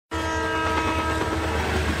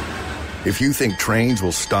If you think trains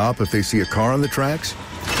will stop if they see a car on the tracks,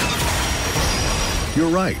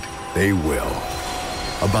 you're right, they will.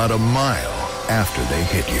 About a mile after they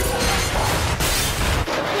hit you.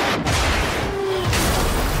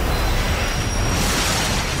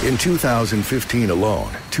 In 2015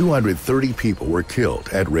 alone, 230 people were killed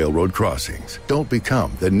at railroad crossings. Don't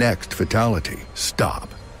become the next fatality. Stop.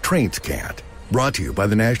 Trains can't. Brought to you by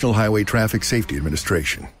the National Highway Traffic Safety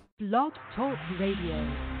Administration. Blog Talk Radio.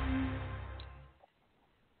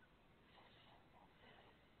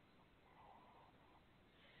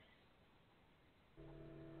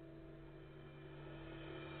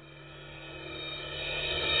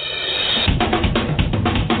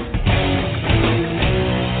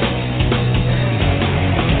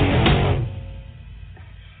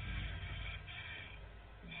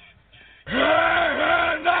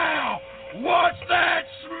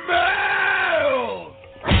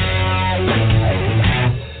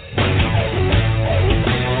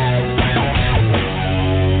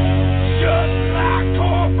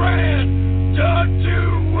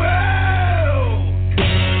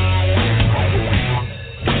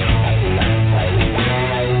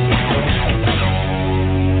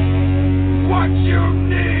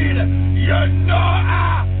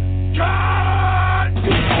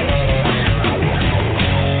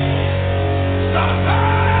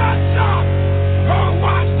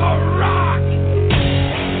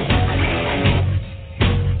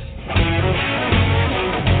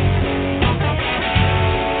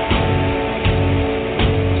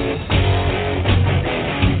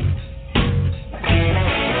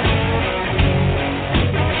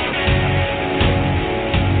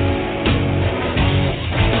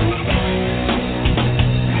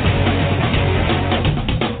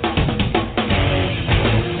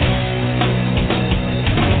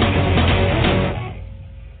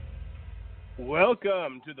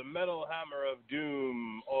 Welcome to the Metal Hammer of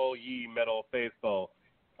Doom, all ye metal faithful.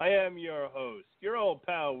 I am your host, your old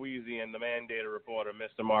pal Wheezy, and the mandated reporter,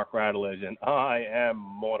 Mr. Mark Radulich, and I am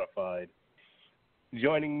mortified.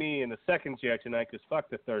 Joining me in the second chair tonight, because fuck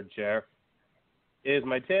the third chair, is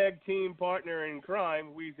my tag team partner in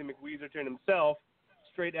crime, Wheezy McWeezerton himself,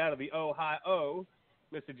 straight out of the Ohio,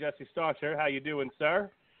 Mr. Jesse Starcher. How you doing,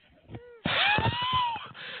 sir?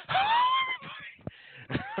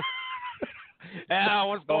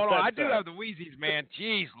 What's going on? I do have the wheezies, man.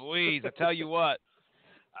 Jeez Louise, I tell you what.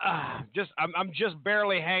 I'm just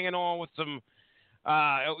barely hanging on with some.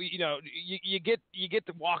 You get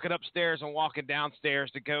to walking upstairs and walking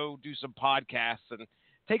downstairs to go do some podcasts and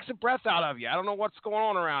take some breath out of you. I don't know what's going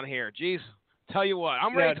on around here. Jeez, tell you what,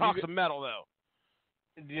 I'm ready to talk some metal though.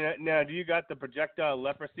 Now, do you got the projectile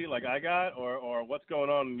leprosy like I got, or what's going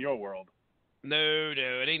on in your world? No,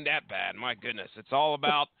 it ain't that bad. My goodness, it's all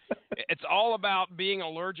about being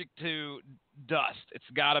allergic to dust. It's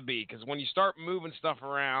got to be, because when you start moving stuff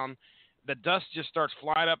around, the dust just starts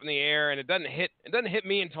flying up in the air, and it doesn't hit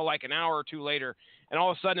me until like an hour or two later, and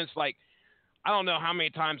all of a sudden it's like, I don't know how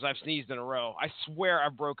many times I've sneezed in a row. I swear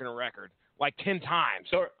I've broken a record like 10 times.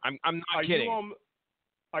 So I'm not kidding.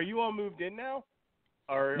 Are you all moved in now?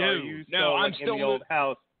 Or no, are you still I'm in still the old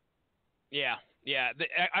house? Yeah.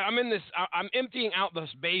 I'm in this. I'm emptying out this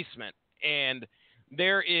basement, and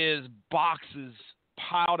there is boxes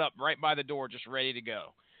piled up right by the door, just ready to go.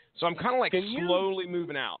 So I'm kind of like slowly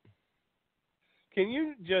moving out. Can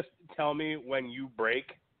you just tell me when you break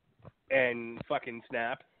and fucking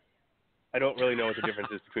snap? I don't really know what the difference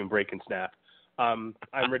is between break and snap. I'm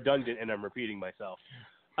redundant and I'm repeating myself.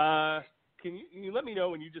 Can you let me know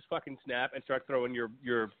when you just fucking snap and start throwing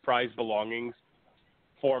your prized belongings,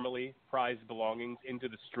 formerly prized belongings, into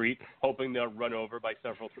the street, hoping they'll run over by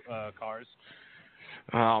several cars?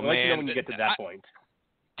 Oh, man. You know when you get to that point.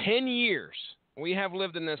 10 years. We have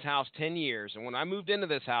lived in this house 10 years. And when I moved into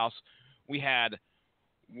this house, we had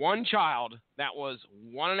one child that was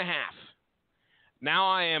 1.5. Now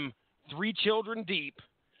I am 3 children deep,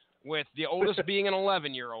 with the oldest being an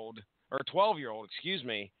 11-year-old, or 12-year-old, excuse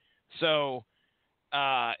me. So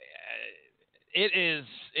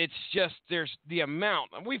it's just, there's the amount.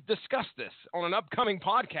 We've discussed this on an upcoming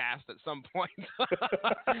podcast at some point.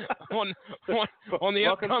 on the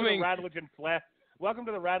upcoming. Welcome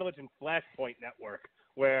to the Radulich and Flashpoint Network,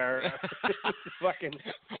 where fucking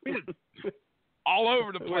all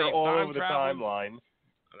over the place. We're all over the timeline.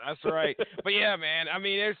 That's right. But yeah, man, I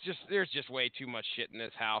mean, there's just way too much shit in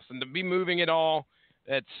this house, and to be moving it all,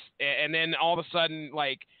 and then all of a sudden,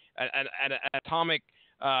 like an atomic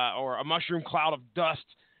or a mushroom cloud of dust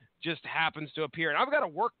just happens to appear, and I've got to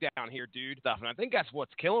work down here, dude. And I think that's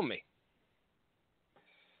what's killing me.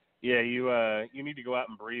 Yeah, you need to go out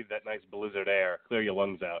and breathe that nice blizzard air, clear your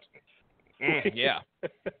lungs out. Yeah.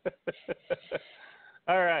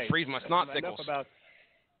 All right. Freeze my snot Enough tickles. about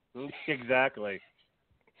exactly.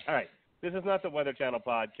 All right. This is not the Weather Channel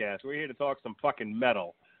podcast. We're here to talk some fucking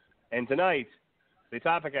metal. And tonight, the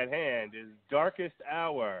topic at hand is Darkest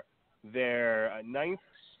Hour, their ninth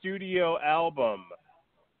studio album,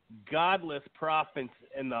 Godless Prophets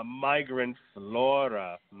in the Migrant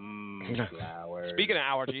Flora. Flowers. Speaking of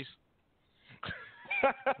allergies.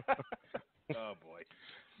 Oh, boy.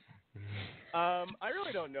 I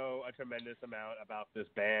really don't know a tremendous amount about this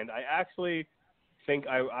band. I actually think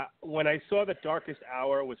when I saw that Darkest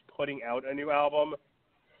Hour was putting out a new album,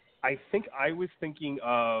 I think I was thinking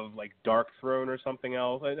of like Dark Throne or something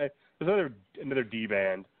else. There's another D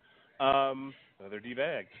band, another D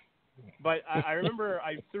bag. But I remember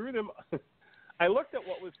I threw them. I looked at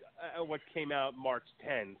what came out March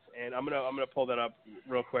 10th, and I'm gonna pull that up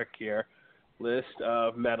real quick here. List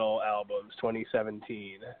of metal albums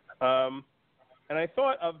 2017. And I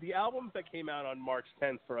thought of the albums that came out on March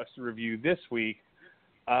 10th for us to review this week.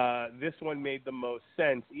 This one made the most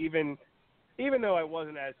sense, even though I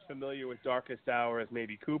wasn't as familiar with Darkest Hour as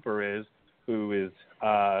maybe Cooper is, who is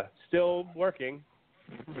still working,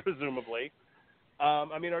 presumably.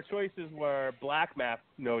 I mean, our choices were Black Map,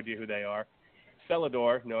 no idea who they are.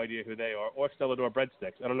 Stellador, no idea who they are. Or Stellador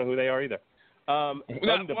Breadsticks, I don't know who they are either.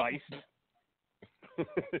 Gun Device.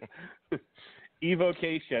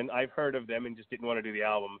 Evocation, I've heard of them and just didn't want to do the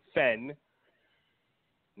album. Fen.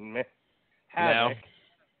 Meh. Havoc.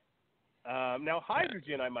 No. Now,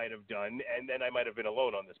 Hydrogen I might have done, and then I might have been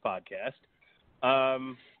alone on this podcast.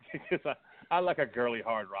 Because I like a girly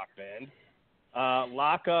hard rock band.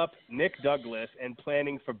 Lockup, Nick Douglas, and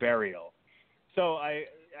Planning for Burial. So I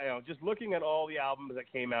just looking at all the albums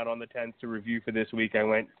that came out on the 10th to review for this week, I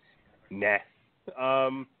went, nah.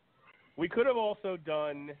 We could have also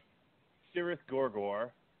done Cirith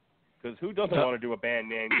Gorgor, because who doesn't want to do a band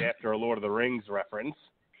named after a Lord of the Rings reference?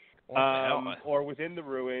 Or Within the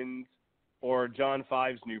Ruins, or John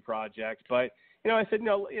Five's new project. But, I said,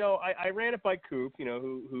 no, I ran it by Coop,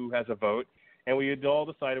 who has a vote, and we had all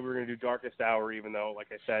decided we were going to do Darkest Hour, even though,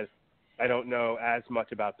 like I said, I don't know as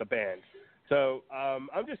much about the band. So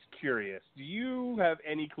I'm just curious, do you have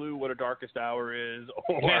any clue what a Darkest Hour is?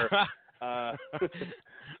 Or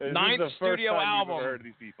Ninth studio album. You've heard of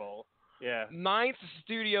these people. Yeah. Ninth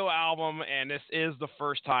studio album, and this is the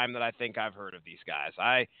first time that I think I've heard of these guys.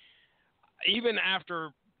 Even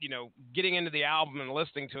after, getting into the album and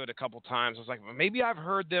listening to it a couple times, I was like, well, maybe I've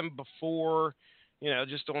heard them before,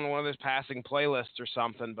 just on one of those passing playlists or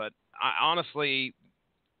something, but honestly,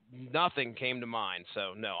 nothing came to mind.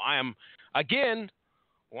 So, no, I am,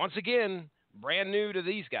 once again, brand new to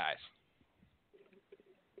these guys.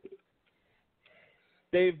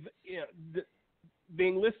 They've,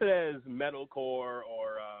 being listed as metalcore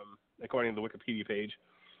or, according to the Wikipedia page,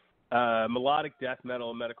 melodic death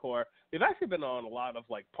metal and metalcore. They've actually been on a lot of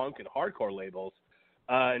like punk and hardcore labels.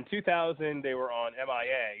 In 2000, they were on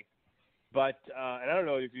MIA, but and I don't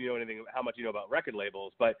know if you know anything, how much you know about record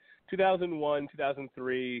labels, but 2001,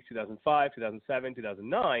 2003, 2005, 2007,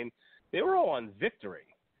 2009, they were all on Victory,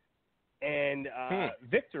 and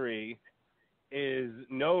Victory is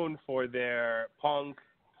known for their punk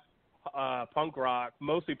rock,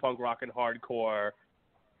 mostly punk rock and hardcore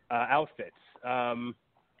outfits.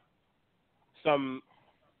 Some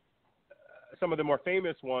of the more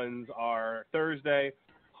famous ones are Thursday,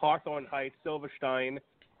 Hawthorne Heights, Silverstein,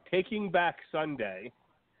 Taking Back Sunday,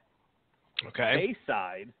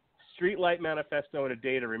 Bayside, Streetlight Manifesto, and A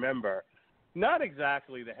Day to Remember. Not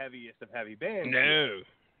exactly the heaviest of heavy bands. No,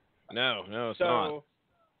 it's not.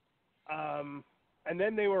 And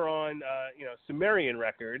then they were on, Sumerian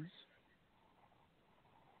Records.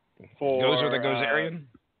 Those are the Gozerian?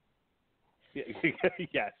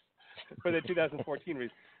 Yes, for the 2014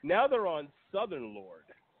 release. Now they're on Southern Lord.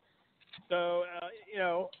 So,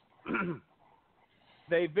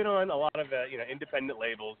 they've been on a lot of, independent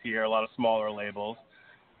labels here, a lot of smaller labels.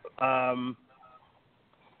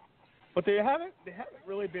 But they haven't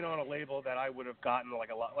really been on a label that I would have gotten like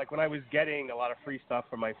a lot. Like when I was getting a lot of free stuff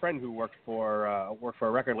from my friend who worked for a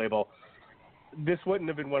record label, this wouldn't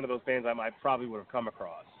have been one of those bands I probably would have come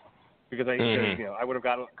across because I would have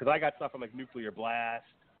gotten, because I got stuff from like Nuclear Blast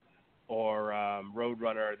or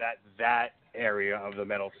Roadrunner, that area of the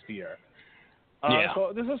metal sphere.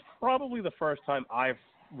 So this is probably the first time I've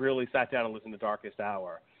really sat down and listened to Darkest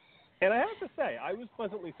Hour, and I have to say I was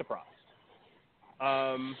pleasantly surprised.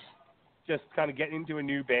 Just kind of getting into a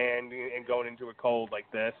new band and going into it cold like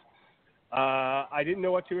this. I didn't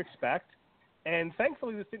know what to expect. And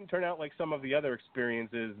thankfully this didn't turn out like some of the other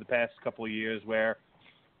experiences the past couple of years where,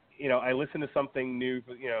 I listen to something new,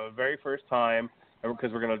 the very first time,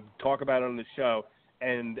 because we're going to talk about it on the show,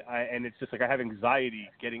 and it's just like I have anxiety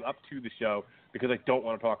getting up to the show because I don't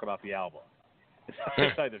want to talk about the album.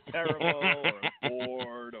 It's either terrible or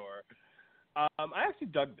bored or. I actually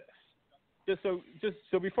dug this. Just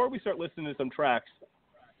so before we start listening to some tracks,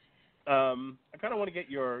 I kind of want to get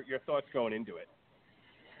your thoughts going into it.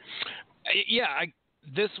 Yeah,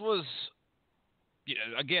 this was,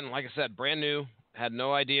 again, like I said, brand new. Had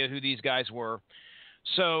no idea who these guys were.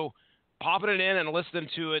 So popping it in and listening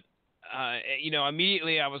to it,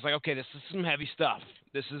 immediately I was like, okay, this is some heavy stuff.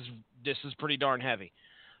 This is pretty darn heavy.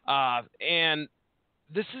 And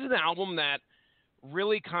this is an album that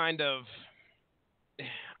really kind of,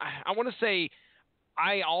 I want to say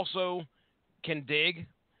I also can dig.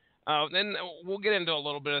 And we'll get into a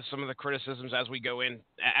little bit of some of the criticisms as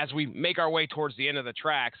we make our way towards the end of the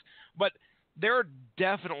tracks. But there are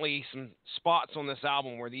definitely some spots on this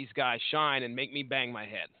album where these guys shine and make me bang my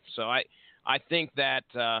head. So I think that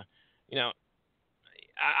I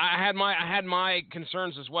had my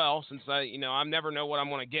concerns as well, since I never know what I'm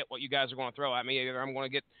going to get, what you guys are going to throw at me. Either I'm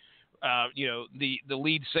going to get the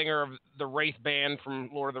lead singer of the Wraith band from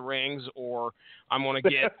Lord of the Rings, or I'm going to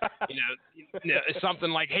get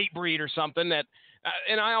something like Hatebreed or something that.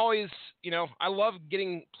 And I always, I love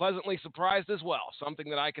getting pleasantly surprised as well, something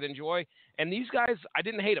that I could enjoy. And these guys, I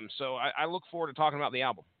didn't hate them, so I look forward to talking about the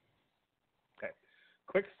album. Okay.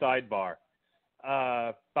 Quick sidebar.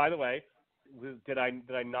 By the way, did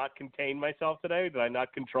I not contain myself today? Did I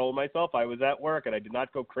not control myself? I was at work, and I did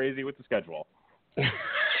not go crazy with the schedule.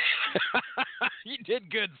 You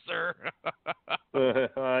did good, sir.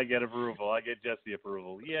 I get approval. I get Jesse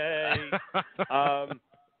approval. Yay.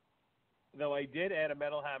 Though I did add a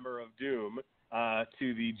Metal Hammer of Doom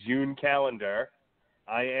to the June calendar,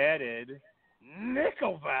 I added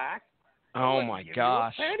Nickelback. Oh, my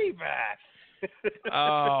gosh. Penny back.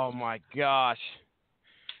 Oh, my gosh.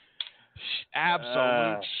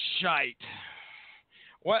 Absolute shite.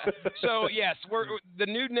 What? So, yes, we're the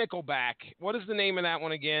new Nickelback. What is the name of that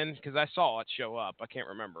one again? Because I saw it show up. I can't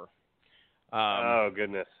remember. Oh,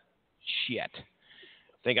 goodness. Shit.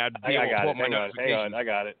 I think I'd be I able got to it. put my notifications. Hang on.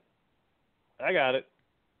 I got it.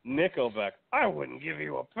 Nickelback. I wouldn't give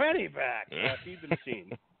you a penny back. Feed the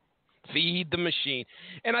machine. Feed the machine.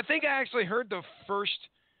 And I think I actually heard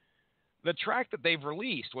the track that they've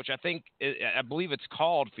released, which I believe it's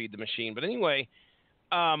called Feed the Machine. But anyway,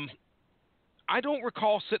 I don't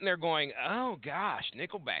recall sitting there going, oh, gosh,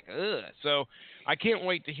 Nickelback, ugh. So I can't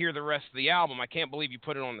wait to hear the rest of the album. I can't believe you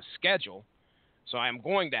put it on the schedule. So I am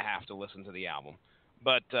going to have to listen to the album.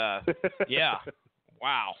 But, yeah,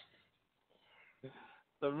 wow.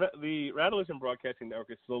 The Radulich and Broadcasting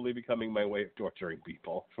Network is slowly becoming my way of torturing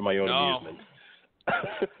people for my own amusement.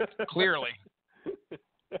 Clearly.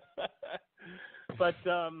 But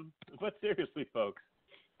seriously, folks,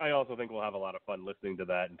 I also think we'll have a lot of fun listening to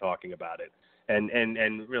that and talking about it.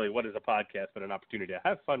 And really, what is a podcast but an opportunity to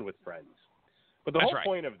have fun with friends? But the whole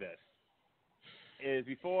point of this is,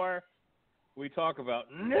 before we talk about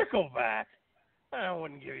Nickelback, I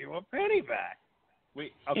wouldn't give you a penny back.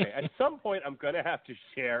 At some point, I'm going to have to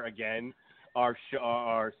share again our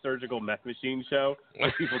surgical meth machine show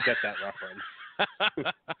where people get that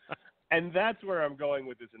reference. And that's where I'm going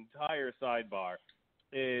with this entire sidebar,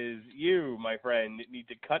 is you, my friend, need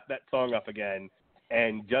to cut that song up again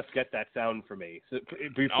and just get that sound for me. So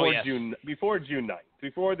before June 9th,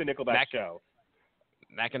 before the Nickelback show.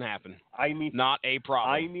 That can happen. Not a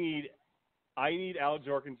problem. I need Al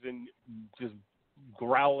Jorgensen just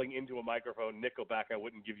growling into a microphone, Nickelback, I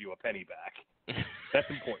wouldn't give you a penny back. That's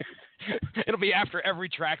important. It'll be after every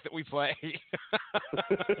track that we play. Hit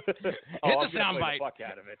the soundbite. Fuck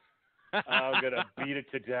out of it. I'm going to beat it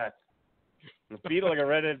to death. Beat it like a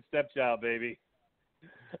redheaded stepchild, baby.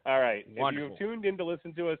 All right. Wonderful. If you've tuned in to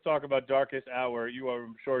listen to us talk about Darkest Hour, you are,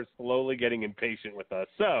 I'm sure, slowly getting impatient with us.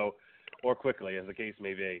 Or quickly, as the case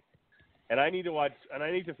may be. And I need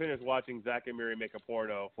to finish watching Zach and Miri make a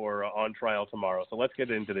porno for On Trial tomorrow. So let's get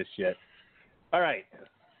into this shit. All right.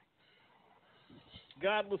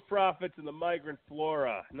 Godless Prophets and the Migrant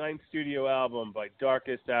Flora, 9th studio album by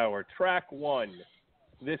Darkest Hour. Track 1.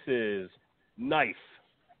 This is Knife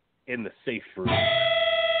in the Safe Room. Power,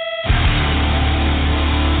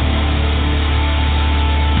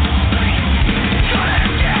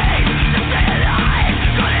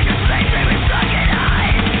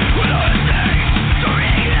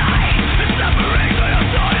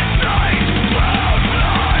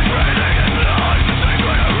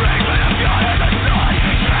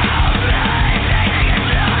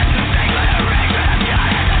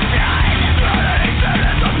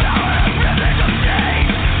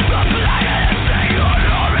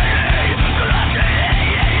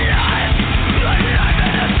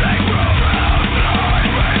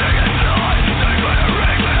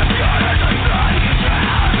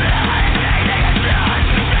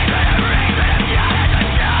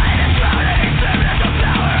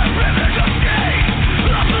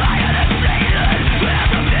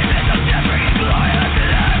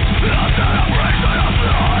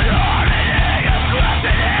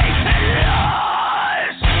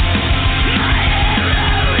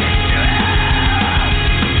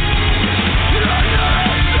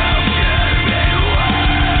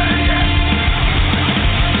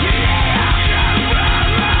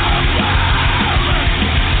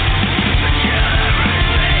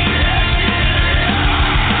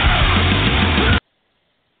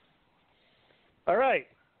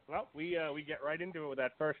 we get right into it with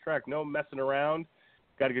that first track. No messing around.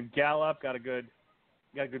 Got a good gallop. Got a good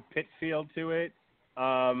pitch feel to it.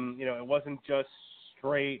 It wasn't just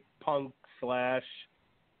straight punk / hardcore.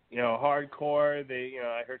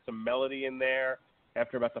 I heard some melody in there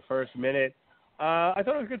after about the first minute. I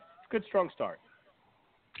thought it was a good strong start.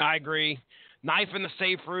 I agree. Knife in the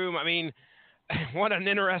Safe Room. I mean, what an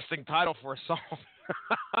interesting title for a song.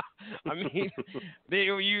 I mean,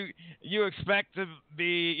 you expect to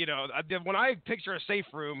be, when I picture a safe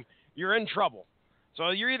room, you're in trouble.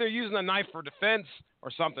 So you're either using a knife for defense or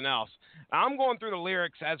something else. I'm going through the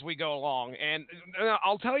lyrics as we go along, and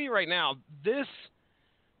I'll tell you right now, this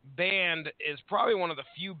band is probably one of the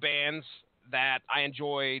few bands that I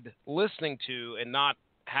enjoyed listening to and not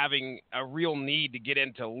having a real need to get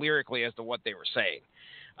into lyrically as to what they were saying.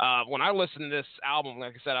 When I listened to this album,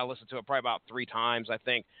 like I said, I listened to it probably about 3 times. I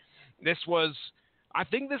think this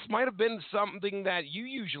might have been something that you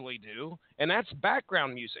usually do, and that's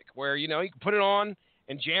background music, where you can put it on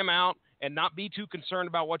and jam out and not be too concerned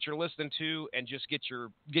about what you're listening to and just get your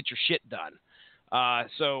shit done.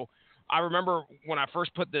 So I remember when I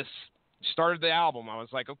first started the album, I was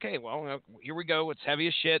like, okay, well, here we go. It's heavy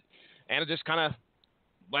as shit, and I just kind of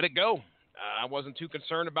let it go. I wasn't too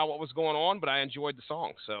concerned about what was going on, but I enjoyed the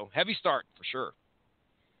song. So heavy start for sure.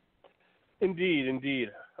 Indeed.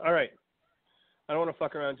 All right. I don't want to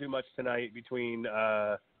fuck around too much tonight between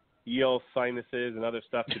Yale sinuses and other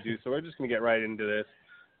stuff to do, so we're just going to get right into this.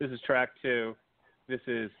 This is track 2. This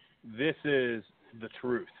is The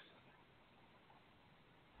Truth.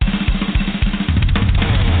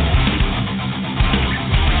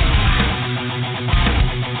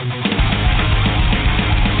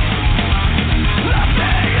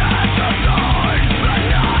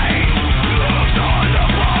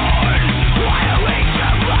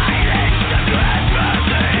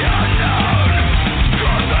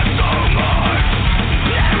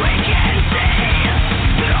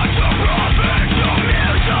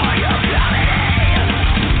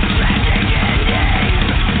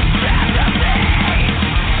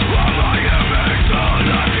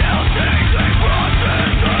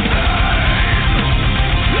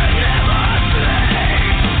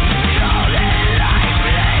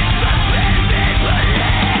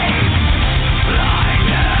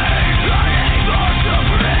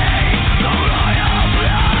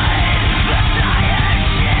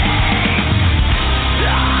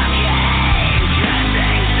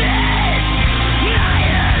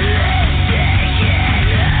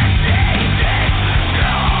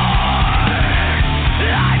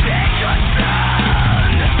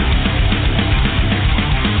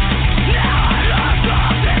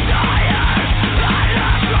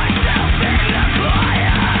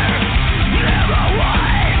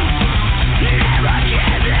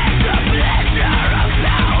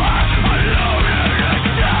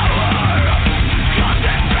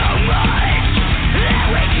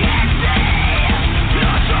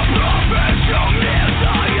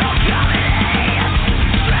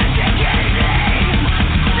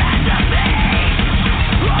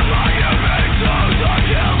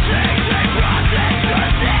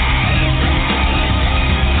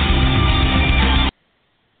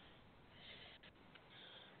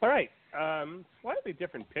 Slightly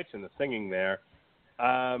different pitch in the singing there.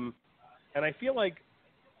 And I feel like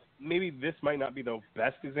maybe this might not be the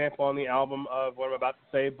best example on the album of what I'm about to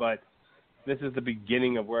say, but this is the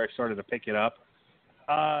beginning of where I started to pick it up.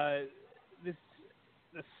 The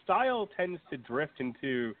style tends to drift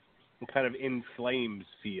into kind of In Flames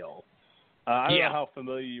feel. I don't know how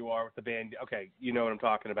familiar you are with the band. Okay, you know what I'm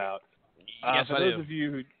talking about. Yes, for those of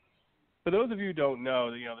you who don't know,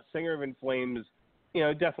 the singer of In Flames,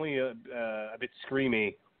 definitely a bit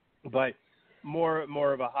screamy, but more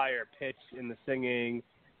of a higher pitch in the singing.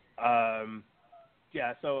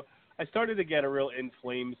 So I started to get a real In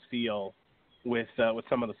Flames feel with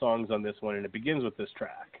some of the songs on this one, and it begins with this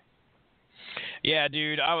track. Yeah,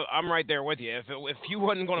 dude, I'm right there with you. If you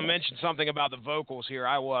wasn't going to mention something about the vocals here,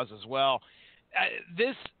 I was as well.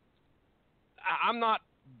 I'm not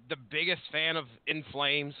the biggest fan of In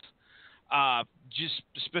Flames, just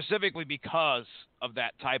specifically because of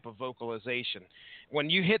that type of vocalization. When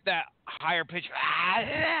you hit that higher pitch,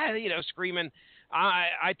 screaming,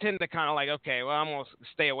 I tend to kind of like, okay, well, I'm going to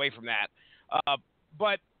stay away from that.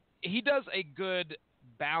 But he does a good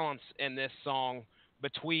balance in this song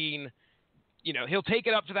between, he'll take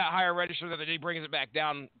it up to that higher register, then he brings it back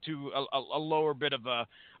down to a lower bit of a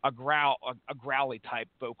growly type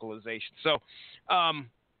vocalization. So,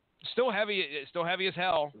 still heavy as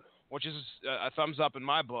hell, which is a thumbs up in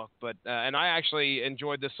my book. But and I actually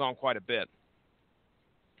enjoyed this song quite a bit.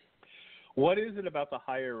 What is it about the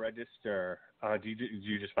higher register? Do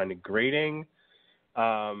you just find it grating?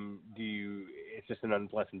 It's just an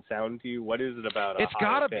unpleasant sound to you? What is it about a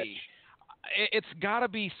higher pitch? It's gotta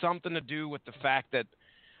be something to do with the fact that,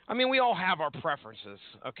 I mean, we all have our preferences,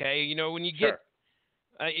 okay? You know, when you get,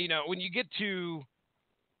 when you get to,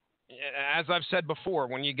 as I've said before,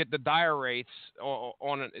 when you get the dire rates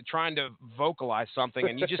on trying to vocalize something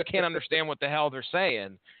and you just can't understand what the hell they're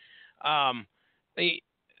saying,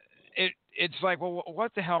 it's like, well,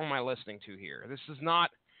 what the hell am I listening to here? This is not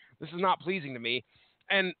pleasing to me.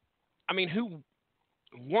 And I mean, who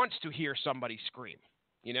wants to hear somebody scream?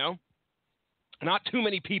 You know, not too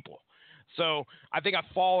many people. So I think I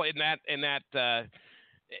fall in that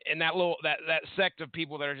sect of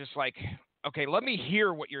people that are just like, okay, let me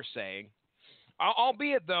hear what you're saying.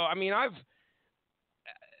 Albeit though, I mean,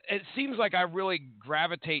 it seems like I really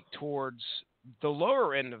gravitate towards the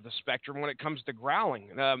lower end of the spectrum when it comes to growling.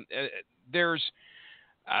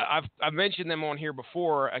 I've mentioned them on here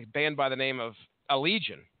before, a band by the name of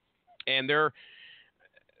Allegion, and their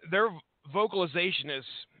vocalization is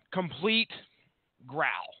complete growl.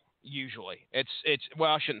 Usually, it's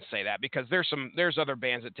well, I shouldn't say that because there's other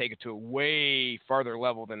bands that take it to a way farther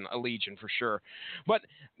level than Allegion for sure, but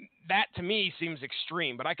that to me seems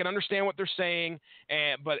extreme. But I can understand what they're saying,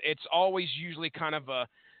 but it's always usually kind of a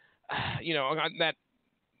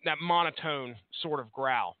that monotone sort of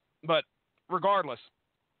growl. But regardless,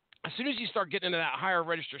 as soon as you start getting into that higher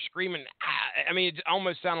register screaming, I mean, it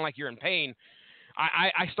almost sounded like you're in pain.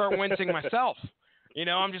 I start wincing myself. You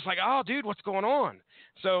know, I'm just like, oh, dude, what's going on?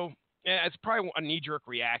 So yeah, it's probably a knee-jerk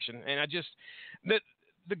reaction. And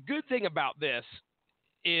the good thing about this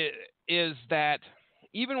is that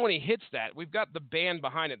even when he hits that, we've got the band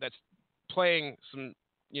behind it that's playing some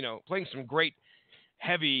great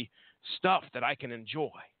heavy stuff that I can enjoy.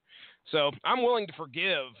 So I'm willing to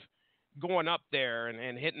forgive going up there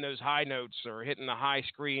and hitting those high notes or hitting the high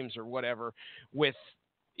screams or whatever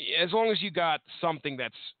as long as you got something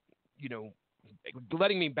that's,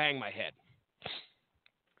 letting me bang my head.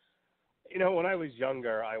 You know, when I was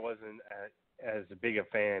younger, I wasn't as big a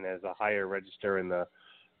fan as a higher register in the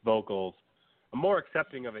vocals. I'm more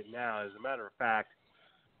accepting of it now, as a matter of fact.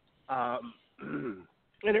 And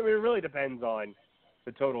it really depends on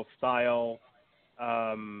the total style,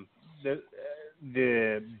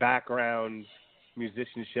 the background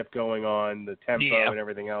musicianship going on, the tempo and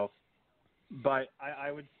everything else. But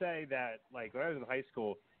I would say that, like, when I was in high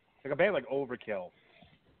school, like a band like Overkill,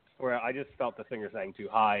 where I just felt the singer sang too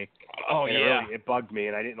high. Oh, yeah. It bugged me,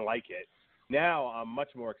 and I didn't like it. Now I'm much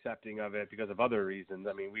more accepting of it because of other reasons.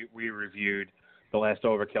 I mean, we reviewed the last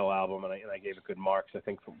Overkill album, and I gave it good marks, I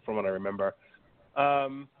think, from what I remember.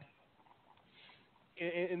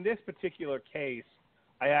 In this particular case,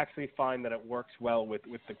 I actually find that it works well with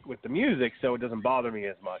the music, so it doesn't bother me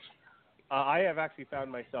as much. I have actually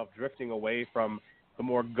found myself drifting away from the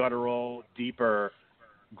more guttural, deeper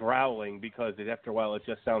growling because after a while it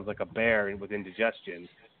just sounds like a bear with indigestion,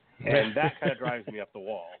 and that kind of drives me up the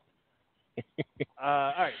wall.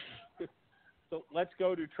 All right, so let's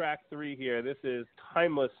go to track 3 here. This is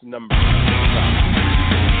Timeless number 5.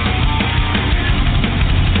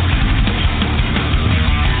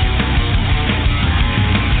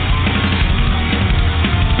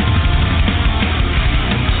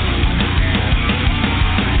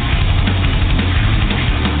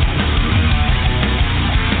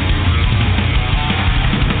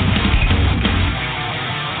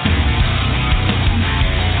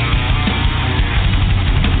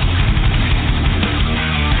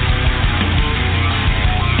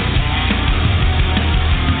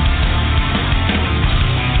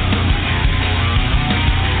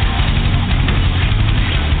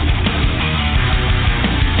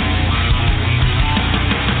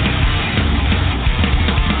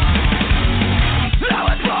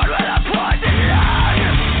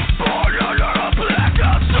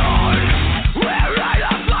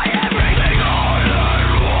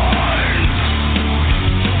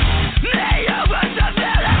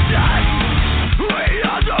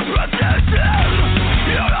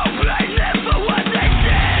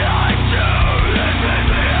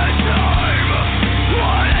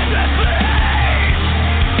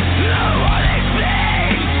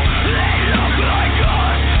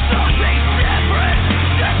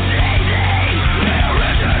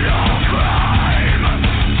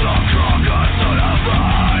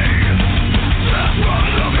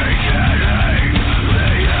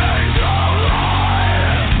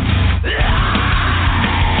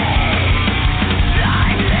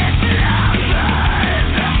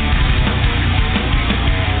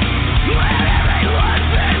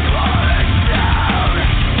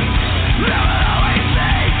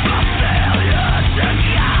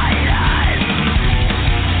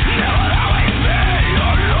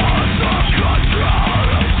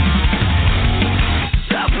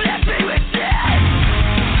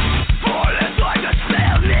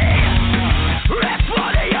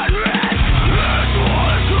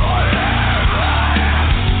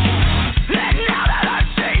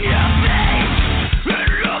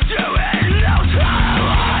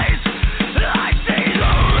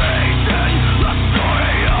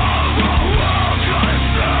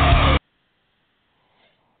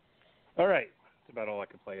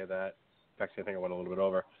 little bit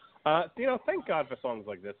over. Thank God for songs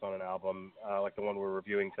like this on an album, like the one we're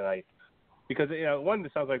reviewing tonight, because one,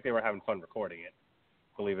 it sounds like they were having fun recording it,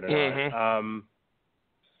 believe it or not.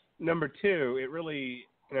 Number two, it really,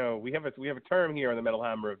 we have a term here on the Metal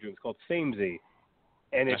Hammer of Doom. It's called samey,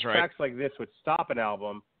 and if tracks like this would stop an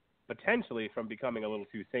album potentially from becoming a little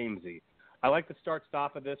too samey. I like the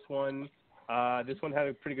start-stop of this one. This one had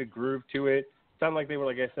a pretty good groove to it. Sounded like they were,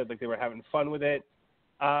 like I said, like they were having fun with it.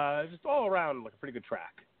 Just all around, like a pretty good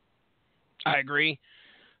track. I agree.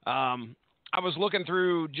 I was looking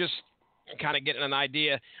through just kind of getting an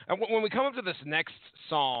idea. When we come up to this next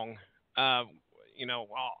song,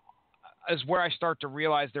 is where I start to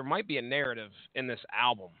realize there might be a narrative in this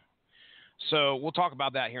album. So we'll talk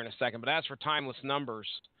about that here in a second. But as for Timeless Numbers,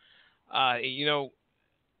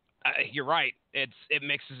 you're right. It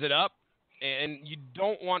mixes it up, and you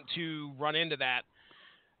don't want to run into that.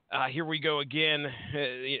 Here we go again.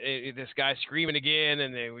 This guy screaming again,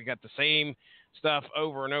 and then we got the same stuff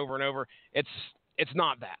over and over and over. It's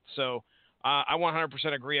not that. So I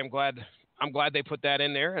 100% agree. I'm glad they put that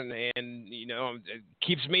in there, and it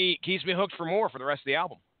keeps me hooked for more for the rest of the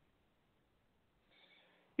album.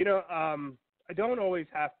 It doesn't always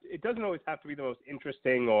have to be the most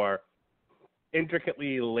interesting or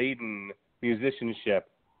intricately laden musicianship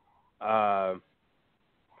for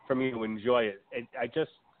me to enjoy it.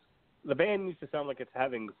 The band needs to sound like it's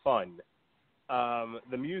having fun.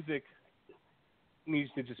 The music needs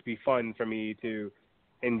to just be fun for me to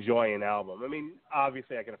enjoy an album. I mean,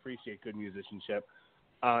 obviously I can appreciate good musicianship,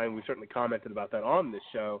 and we've certainly commented about that on this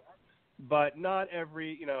show, but not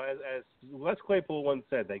every, as Les Claypool once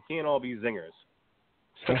said, they can't all be zingers.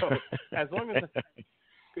 So as long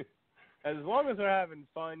as they're having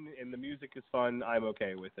fun and the music is fun, I'm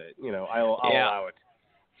okay with it. I'll allow it.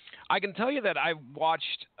 I can tell you that I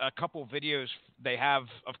watched a couple videos they have.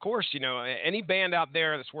 Of course, any band out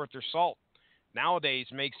there that's worth their salt nowadays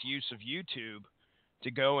makes use of YouTube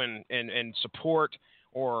to go and support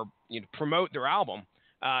or promote their album.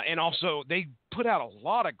 And also, they put out a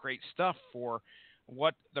lot of great stuff for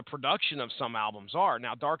what the production of some albums are.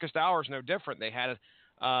 Now, Darkest Hour is no different. They had,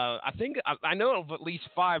 I know of at least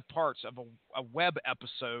 5 parts of a web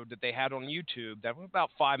episode that they had on YouTube that were about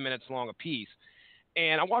 5 minutes long a piece.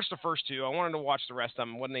 And I watched the first 2. I wanted to watch the rest of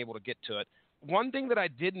them. Wasn't able to get to it. One thing that I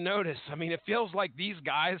did notice, it feels like these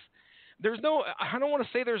guys, I don't want to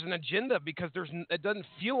say there's an agenda, because it doesn't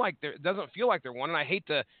feel like they're one. And I hate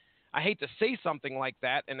to say something like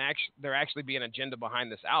that, and there actually be an agenda behind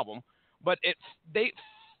this album, but they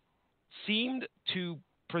seemed to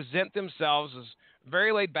present themselves as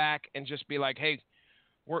very laid back and just be like, hey,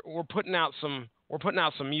 we're putting out some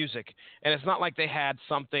music, and it's not like they had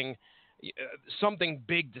something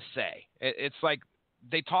big to say. It's like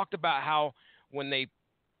they talked about how when they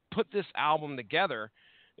put this album together,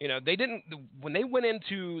 when they went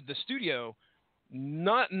into the studio,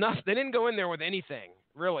 they didn't go in there with anything,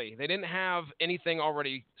 really. They didn't have anything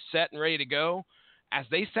already set and ready to go. As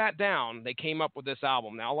they sat down, they came up with this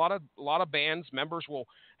album. Now, a lot of bands members will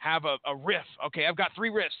have a riff. Okay, I've got 3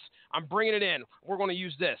 riffs. I'm bringing it in. We're going to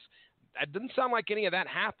use this. That didn't sound like any of that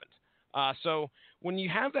happened. So when you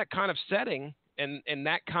have that kind of setting and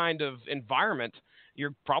that kind of environment,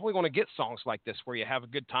 you're probably going to get songs like this where you have a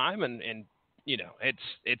good time and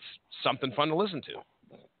it's something fun to listen to.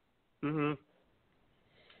 Mm-hmm.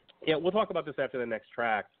 Yeah, we'll talk about this after the next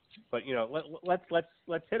track, but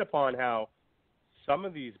let's hit upon how some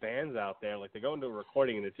of these bands out there, like, they go into a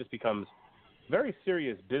recording and it just becomes very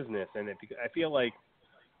serious business, and I feel like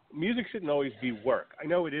music shouldn't always be work. I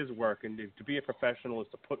know it is work, and to be a professional is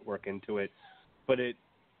to put work into it, but I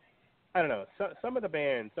don't know. Some of the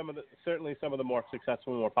bands, certainly some of the more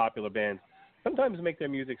successful, more popular bands, sometimes make their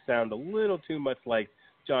music sound a little too much like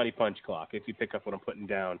Johnny Punch Clock, if you pick up what I'm putting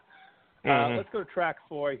down. Let's go to track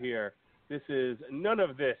 4 here. This is None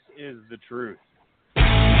of This Is the Truth.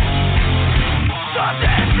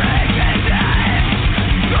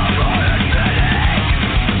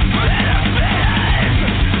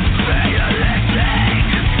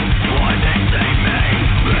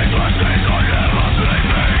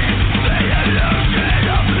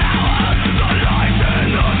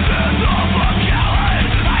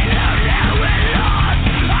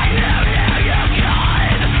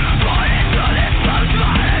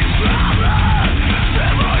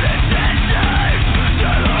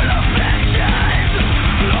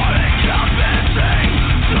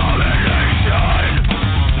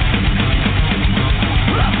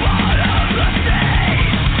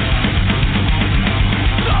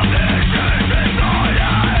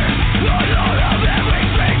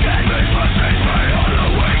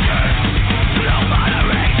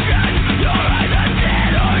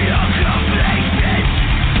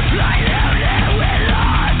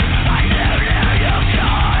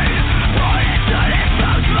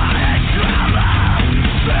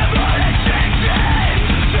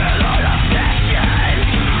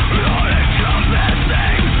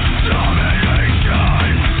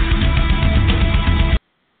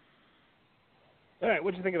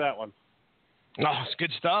 you think of that one? Oh, it's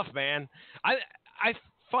good stuff, man. I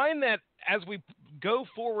find that as we go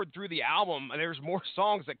forward through the album, there's more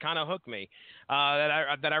songs that kind of hook me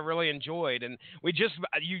that I really enjoyed. And we just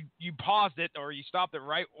you paused it or you stopped it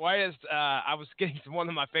right as I was getting to one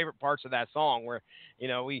of my favorite parts of that song, where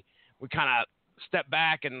we kind of step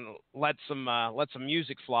back and let some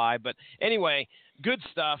music fly. But anyway, good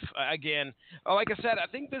stuff. Again, like I said, I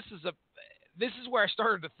think this is where I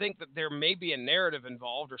started to think that there may be a narrative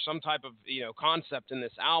involved or some type of concept in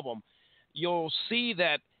this album. You'll see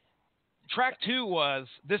that track 2 was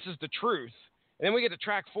 "This is the Truth," and then we get to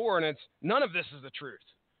track 4 and it's "None of this is the truth."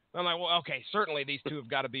 I'm like, well, okay, certainly these two have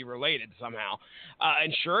got to be related somehow.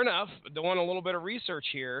 And sure enough, doing a little bit of research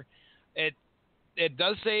here, it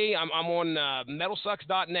does say, I'm on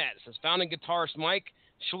metalsucks.net. It says founding guitarist Mike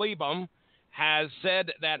Schliebum has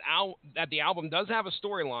said that the album does have a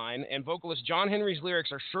storyline, and vocalist John Henry's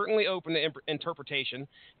lyrics are certainly open to interpretation.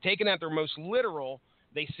 Taken at their most literal,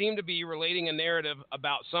 they seem to be relating a narrative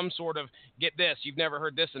about some sort of, get this, you've never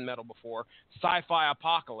heard this in metal before, sci-fi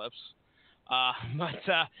apocalypse. But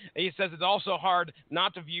he says it's also hard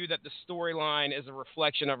not to view that the storyline is a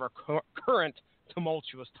reflection of our current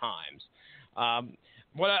tumultuous times. I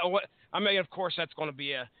mean, of course, that's going to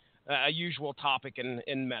be a usual topic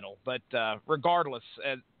in metal. But regardless,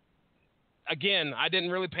 again, I didn't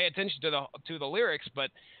really pay attention to the lyrics,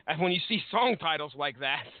 but when you see song titles like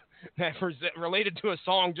that related to a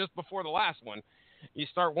song just before the last one, you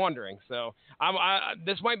start wondering. So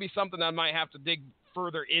this might be something I might have to dig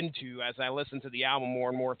further into as I listen to the album more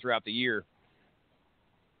and more throughout the year.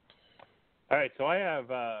 All right, so I have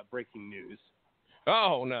breaking news.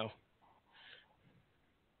 Oh, no.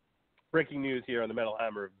 Breaking news here on the Metal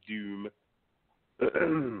Hammer of Doom.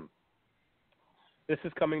 This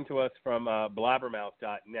is coming to us from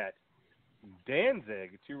blabbermouth.net.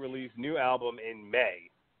 Danzig to release new album in May.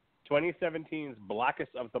 2017's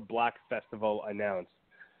Blackest of the Black Festival announced.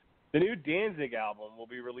 The new Danzig album will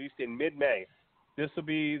be released in mid-May. This will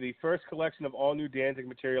be the first collection of all new Danzig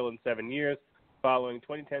material in 7 years, following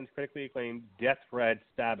 2010's critically acclaimed Death Thread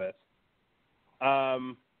Sabbath.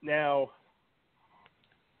 Now,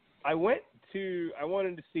 I wanted to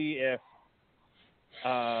see if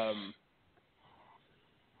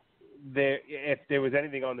there was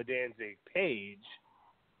anything on the Danzig page,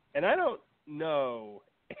 and I don't know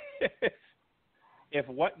if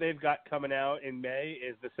what they've got coming out in May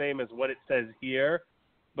is the same as what it says here.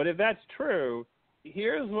 But if that's true,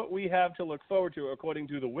 here's what we have to look forward to according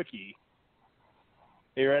to the wiki.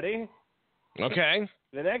 You ready? Okay.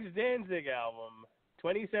 The next Danzig album,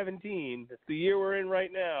 2017, that's the year we're in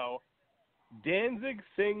right now, Danzig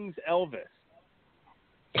sings Elvis.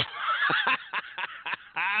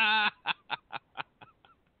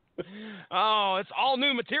 Oh, it's all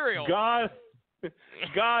new material. God,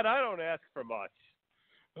 I don't ask for much.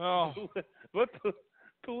 Oh. But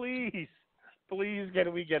please,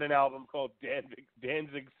 can we get an album called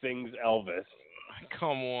Danzig Sings Elvis?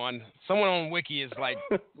 Come on. Someone on Wiki is like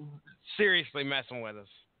seriously messing with us.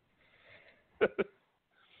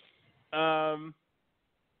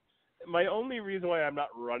 My only reason why I'm not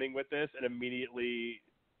running with this and immediately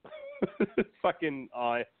fucking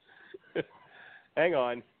hang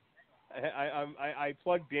on. I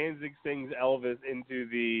plugged Danzig Sings Elvis into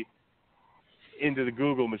the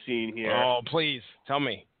Google machine here. Oh, please tell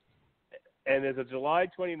me. And there's a July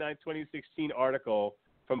 29, 2016 article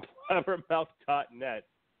from blabbermouth.net.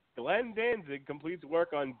 Glenn Danzig completes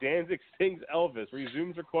work on Danzig Sings Elvis,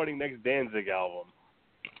 resumes recording next Danzig album.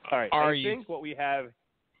 All right. I think what we have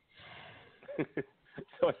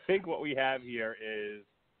here is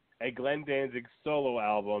a Glenn Danzig solo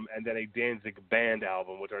album and then a Danzig band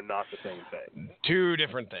album, which are not the same thing. Two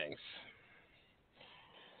different things.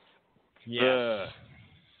 Yes.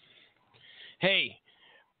 Hey,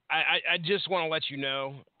 I just want to let you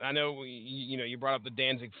know. I know you brought up the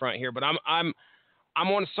Danzig front here, but I'm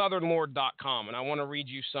on southernlord.com and I want to read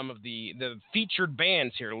you some of the featured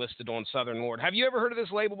bands here listed on Southern Lord. Have you ever heard of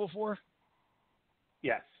this label before?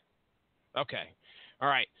 Yes. Okay. All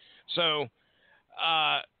right. So,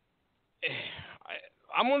 I'm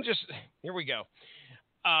gonna just here we go.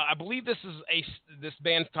 I believe this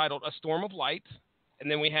band's titled A Storm of Light,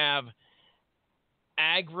 and then we have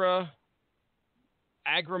Agramonia,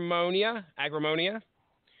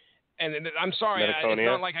 and I'm sorry, it's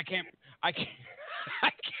not like I can't.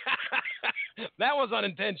 That was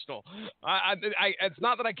unintentional. It's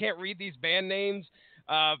not that I can't read these band names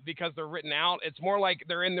because they're written out. It's more like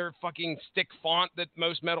they're in their fucking stick font that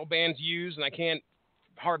most metal bands use, and I can't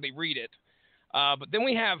hardly read it. But then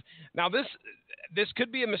we have, now this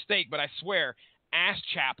could be a mistake, but I swear, Ass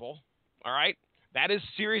Chapel, all right? That is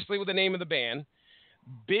seriously what the name of the band.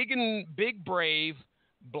 Big Brave,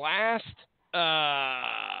 Blast,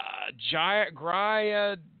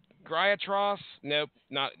 Gryatros. Nope,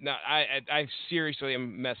 not. I seriously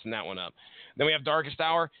am messing that one up. Then we have Darkest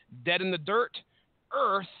Hour, Dead in the Dirt,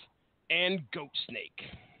 Earth, and Goat Snake.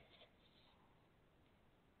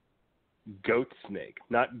 Goat Snake,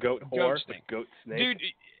 not goat whore, but Goat Snake. Dude,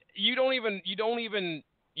 you don't even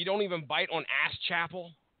bite on Ass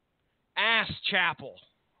Chapel. Ass Chapel.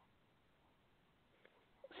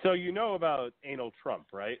 So you know about Anal Trump,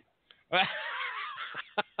 right?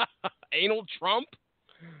 Anal Trump?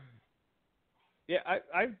 Yeah,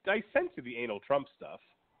 I sent you the Anal Trump stuff.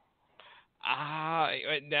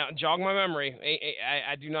 Now jog my memory.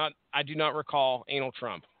 I do not recall Anal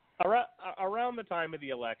Trump. Around the time of the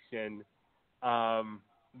election,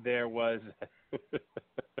 there was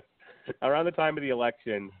around the time of the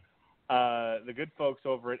election, the good folks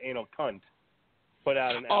over at Anal Cunt put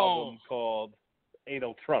out an album called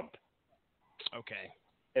Anal Trump. Okay.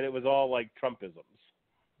 And it was all like Trumpisms.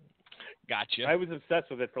 Gotcha. I was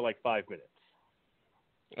obsessed with it for like 5 minutes.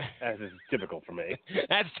 As is typical for me.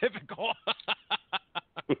 That's typical.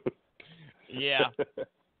 Yeah.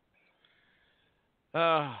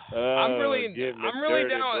 I'm really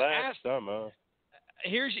down.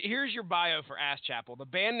 Here's your bio for Ass Chapel. The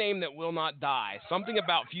band name that will not die. Something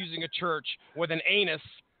about fusing a church with an anus,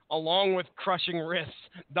 along with crushing riffs,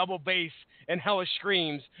 double bass, and hellish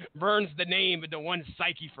screams, burns the name into one's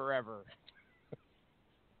psyche forever.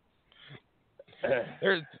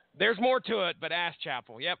 There's more to it, but Ass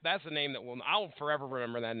Chapel. Yep, that's the name that I'll forever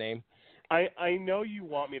remember that name. I know you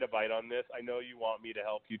want me to bite on this. I know you want me to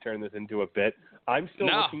help you turn this into a bit. I'm still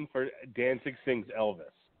looking for Danzig Sings Elvis.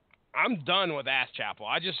 I'm done with Ass Chapel.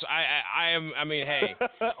 I mean, hey.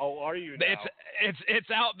 Oh, are you now? It's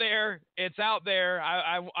out there. It's out there.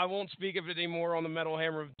 I won't speak of it anymore on the Metal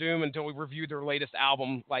Hammer of Doom until we review their latest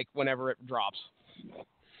album, like whenever it drops.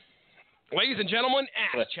 Ladies and gentlemen,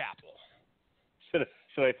 Ass Chapel.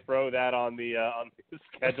 Should I throw that on the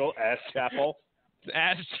schedule? Ass Chapel.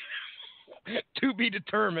 To be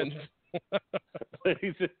determined.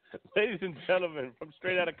 Ladies and gentlemen, from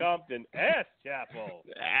straight out of Compton, Ass Chapel.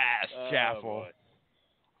 Ass Chapel.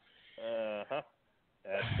 Ass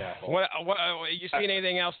Chapel. What you seen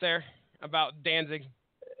anything else there about Danzig?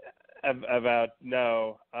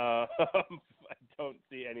 No. I don't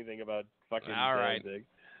see anything about fucking Danzig.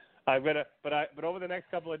 I'm gonna, but over the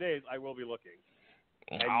next couple of days, I will be looking.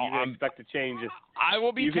 And you can expect a change. I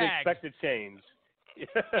will be tagged. You can expect a change.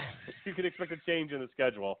 You can expect a change in the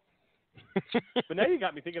schedule. But now you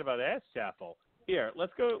got me thinking about Ass Chapel. Here,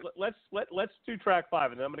 let's go. Let's do track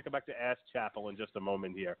 5, and then I'm going to come back to Ass Chapel in just a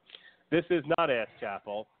moment. Here, this is not Ass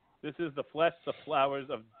Chapel. This is the flesh, the flowers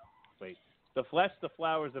of. Wait, the flesh, the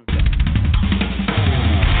flowers of.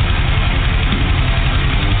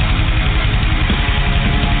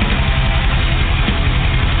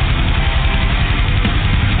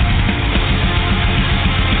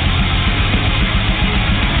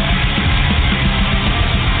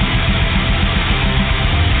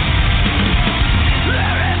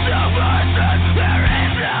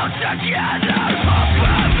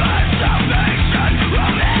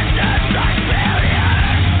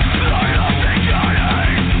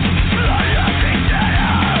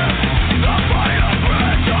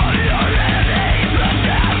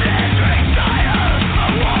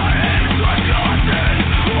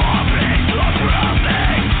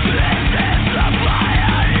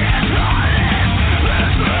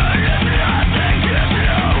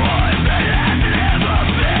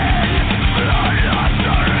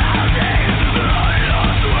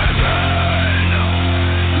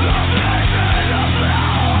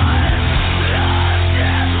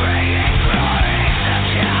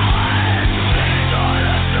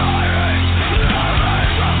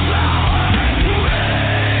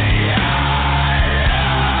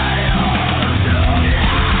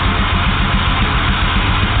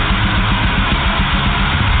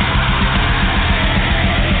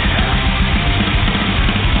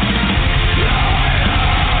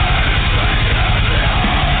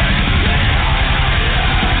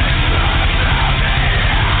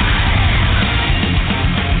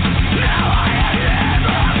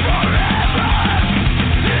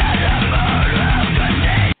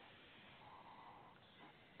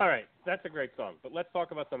 That's a great song, but let's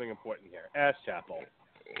talk about something important here. Ass Chapel.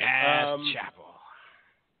 Ass Chapel.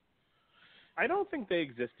 I don't think they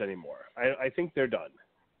exist anymore. I think they're done.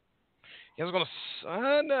 I was going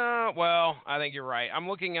to... well, I think you're right. I'm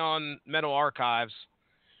looking on Metal Archives.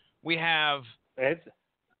 We have... let's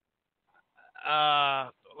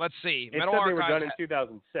see. It Metal said Archives... they were done in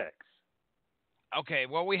 2006. Okay,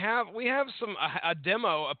 well we have a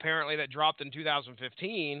demo apparently that dropped in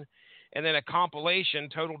 2015, and then a compilation,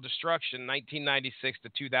 Total Destruction, 1996 to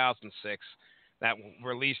 2006, that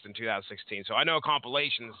released in 2016. So I know a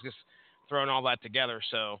compilation is just throwing all that together.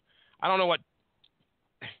 So I don't know what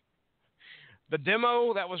the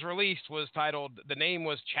demo that was released was titled. The name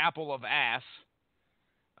was Chapel of Ass.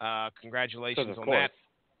 Congratulations on that.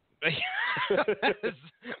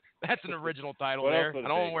 That's an original title there. I don't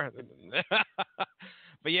know where.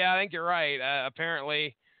 But yeah, I think you're right.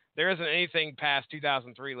 Apparently, there isn't anything past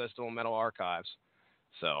 2003 listed on Metal Archives.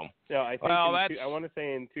 So yeah, I think I want to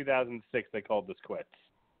say in 2006 they called this quits.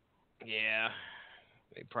 Yeah,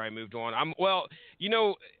 they probably moved on.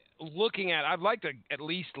 Looking at, I'd like to at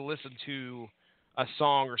least listen to a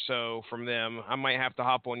song or so from them. I might have to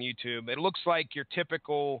hop on YouTube. It looks like your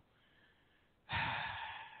typical.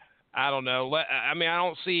 I don't know.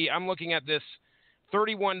 I'm looking at this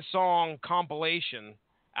 31 song compilation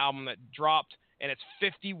album that dropped, and it's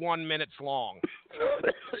 51 minutes long.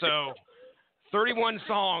 So 31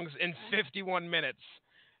 songs in 51 minutes.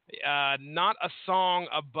 Not a song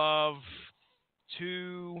above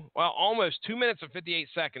almost 2 minutes and 58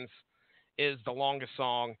 seconds is the longest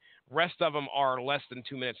song. Rest of them are less than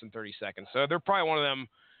 2 minutes and 30 seconds. So they're probably one of them,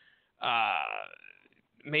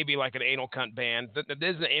 maybe like an anal cunt band.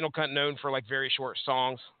 Isn't anal cunt known for like very short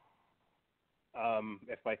songs?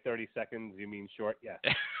 If by 30 seconds you mean short, yes.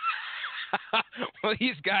 Well,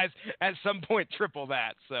 these guys at some point triple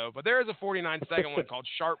that. So, but there is a 49-second one called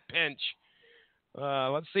Sharp Pinch.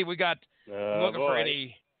 Let's see. We got looking for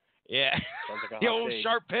any. Yeah, like the old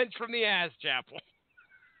Sharp Pinch from the Ass Chapel.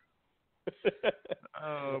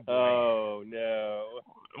 Oh boy. Oh no.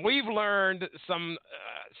 We've learned some.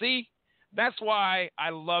 See, that's why I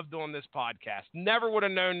love doing this podcast. Never would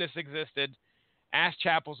have known this existed. Ass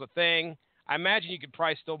Chapel's a thing. I imagine you could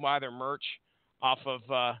probably still buy their merch off of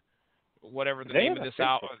whatever the name of this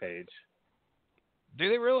outlet page. Do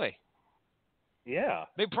they really? Yeah.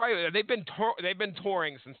 They've been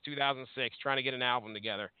touring since 2006, trying to get an album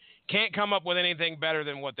together. Can't come up with anything better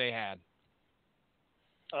than what they had.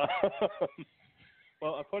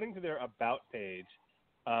 Well, according to their About page,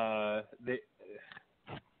 About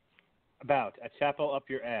A Chapel Up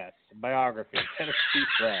Your Ass, biography, Tennessee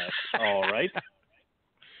Thrash. All right.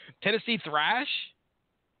 Tennessee Thrash?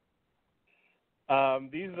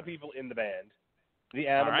 These are the people in the band. The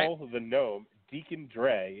Animal, right. The Gnome, Deacon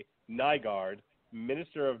Dre, Nygaard,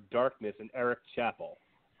 Minister of Darkness, and Eric Chappell.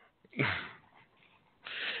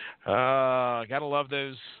 Gotta love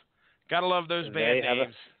those band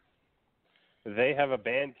names. They have a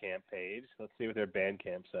Bandcamp page. Let's see what their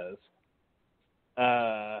Bandcamp says.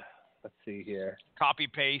 Let's see here. Copy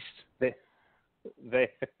paste. They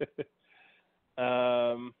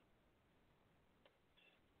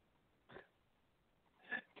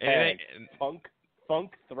tag,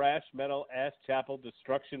 funk, thrash, metal, ass chapel,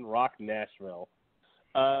 destruction, rock, Nashville.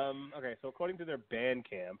 Okay, so according to their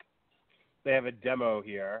Bandcamp, they have a demo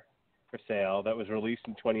here for sale that was released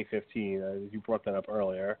in 2015. You brought that up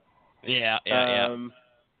earlier. Yeah.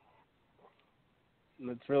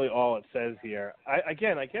 That's really all it says here. I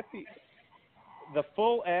get the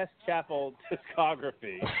full Ass Chapel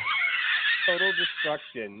discography. Total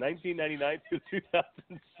Destruction, 1999 to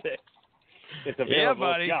 2006. It's available. Yeah,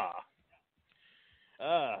 buddy.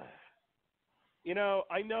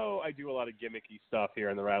 I know I do a lot of gimmicky stuff here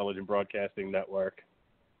in the Radulich and Broadcasting Network.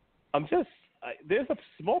 There's a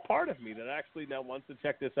small part of me that actually now wants to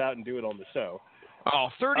check this out and do it on the show. Oh,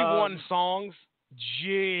 31 songs?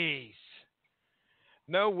 Jeez.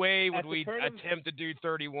 No way would we attempt to do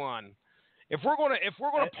 31. If we're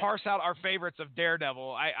gonna parse out our favorites of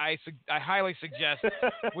Daredevil, I highly suggest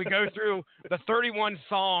we go through the 31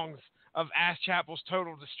 songs of Ass Chapel's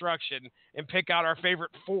Total Destruction and pick out our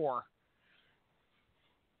favorite 4.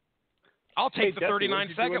 I'll take the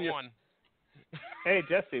 39-second one. Hey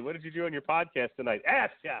Jesse, what did you do on your podcast tonight? Ass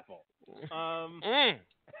Chapel.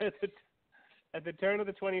 At the turn of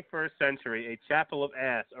the 21st century, a chapel of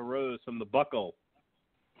ass arose from the buckle.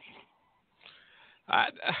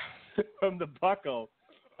 From the buckle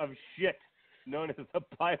of shit known as the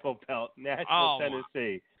Bible Belt, Nashville,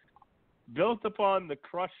 Tennessee. Built upon the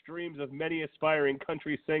crushed dreams of many aspiring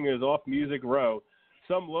country singers off Music Row,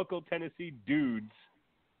 some local Tennessee dudes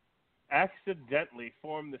accidentally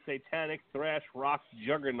formed the satanic thrash rock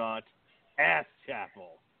juggernaut Ass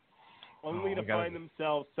Chapel, only to find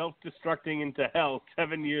themselves self-destructing into hell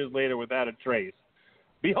 7 years later without a trace.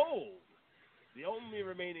 Behold, the only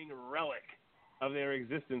remaining relic of their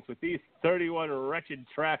existence with these 31 wretched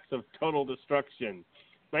tracks of Total Destruction,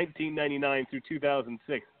 1999 through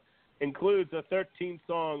 2006. includes a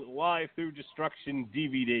 13-song Live Through Destruction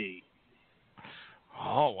DVD.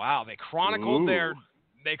 Oh wow, they chronicled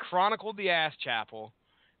the Ass Chapel,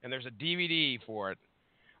 and there's a DVD for it.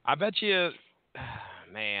 I bet you,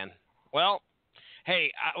 man. Well,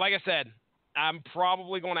 hey, like I said, I'm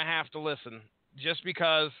probably going to have to listen just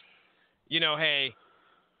because, hey,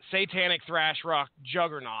 satanic thrash rock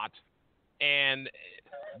juggernaut, and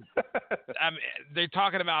they're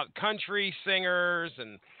talking about country singers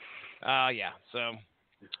and so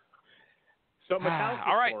Metallica's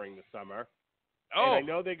all right. touring this summer. Oh, and I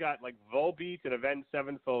know they got like Volbeat and Avenged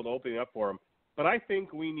Sevenfold opening up for them, but I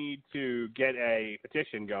think we need to get a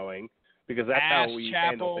petition going because that's how we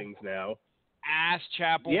handle things now. Ass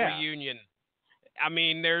Chapel reunion. I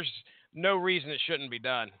mean, there's no reason it shouldn't be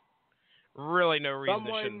done. Really, no reason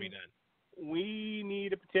it shouldn't be done. We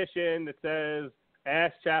need a petition that says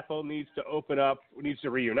Ass Chapel needs to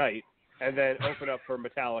reunite, and then open up for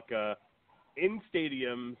Metallica in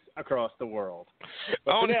stadiums across the world.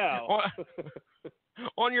 But for now,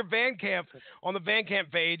 on your Bandcamp, on the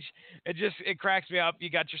Bandcamp page, it cracks me up. You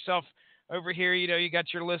got yourself over here, you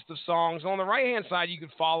got your list of songs. On the right-hand side, you can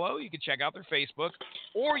follow, you can check out their Facebook,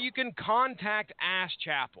 or you can contact Ass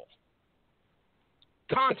Chapel.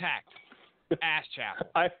 Contact Ass Chapel.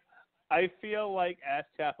 I feel like Ass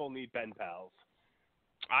Chapel need pen pals.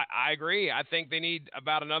 I agree. I think they need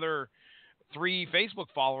about another 3 Facebook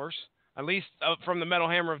followers, at least from the Metal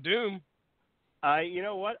Hammer of Doom. You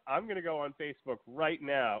know what? I'm going to go on Facebook right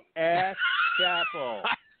now. Ass Chapel.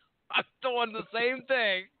 I'm doing the same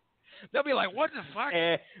thing. They'll be like, what the fuck?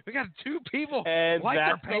 We got 2 people and like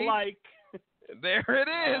that's their page. The like. There it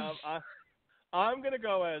is. I'm going to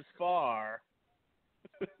go as far.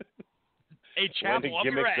 A chapel when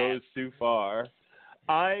the gimmick up your ass. goes too far.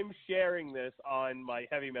 I'm sharing this on my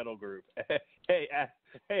heavy metal group. Hey,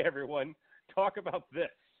 everyone, talk about this.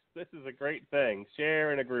 This is a great thing.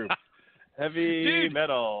 Share in a group. Heavy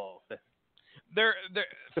metal. Their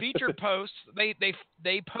featured posts.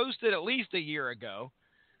 They posted at least a year ago.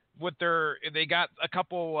 They got a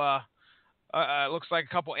couple. Looks like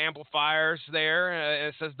a couple amplifiers there.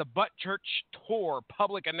 It says the Butt Church Tour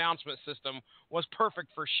public announcement system was perfect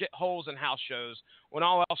for shitholes and house shows. When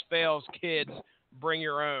all else fails, kids, bring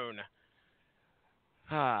your own.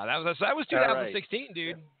 That was 2016, right.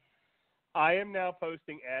 Dude. I am now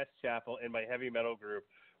posting Ass Chapel in my heavy metal group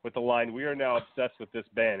with the line, "We are now obsessed with this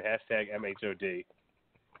band." #MHOD.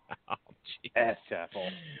 Oh, Ass Chapel.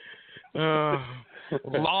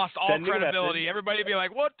 Lost all credibility. Everybody be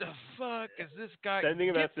like, "What the fuck is this guy?" Sending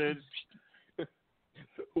a message.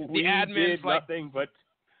 The admin's like, nothing but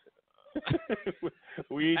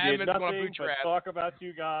we did nothing but talk about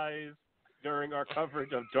you guys during our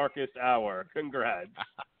coverage of Darkest Hour. Congrats.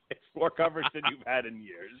 It's more coverage than you've had in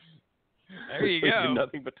years. There you We go. did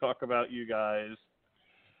nothing but talk about you guys.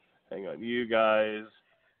 Hang on, you guys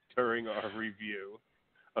during our review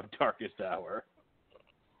of Darkest Hour.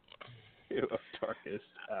 Of Darkest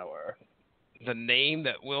Hour. The name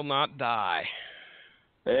that will not die.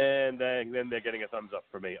 And then they're getting a thumbs up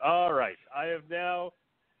for me. All right. I have now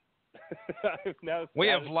we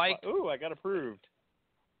have liked. Ooh, I got approved.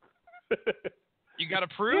 You got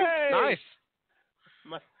approved? Yay!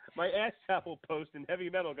 Nice. My Ass Chapel post in heavy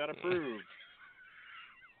metal got approved.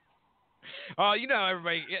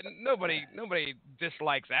 Everybody, nobody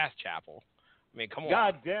dislikes Ass Chapel. I mean, come on.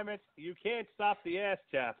 God damn it. You can't stop the Ass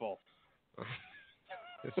Chapel.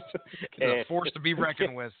 It's a force to be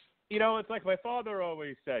reckoned with. It's like my father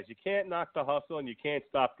always says, you can't knock the hustle and you can't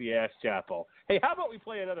stop the Ass Chapel. Hey, how about we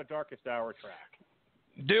play another Darkest Hour track?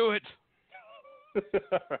 Do it.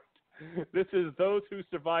 All right. This is Those Who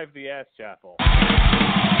Survived the Ass Chapel.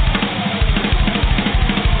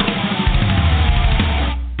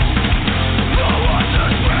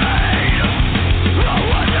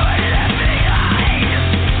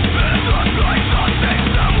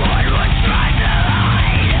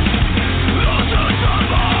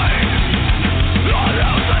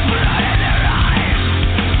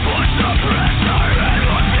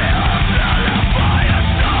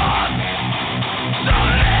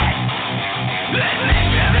 Let me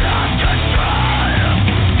give it up to try.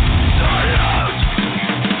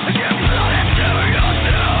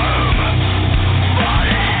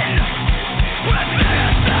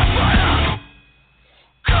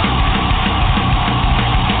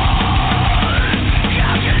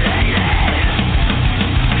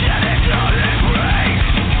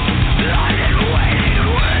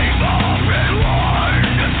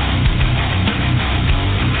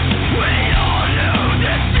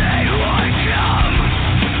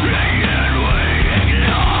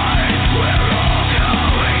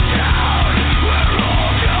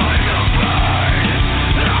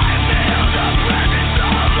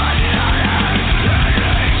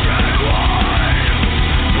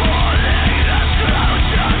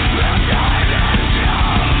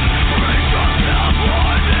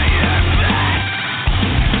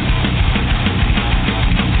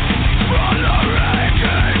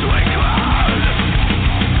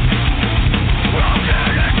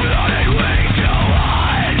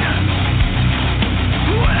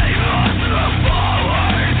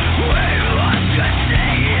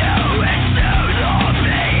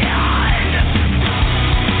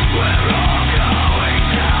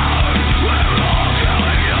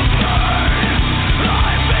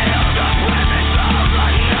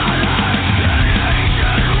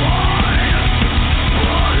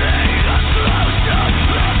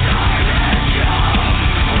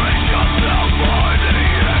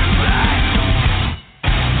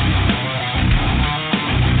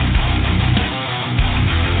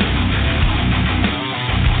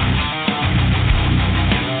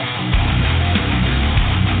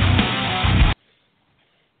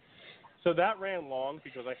 So that ran long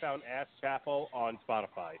because I found Ass Chapel on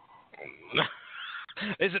Spotify.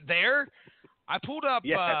 Is it there? I pulled up.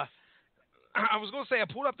 Yes. I was going to say I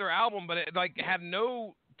pulled up their album, but it had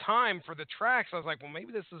no time for the tracks. I was like, well,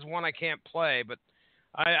 maybe this is one I can't play, but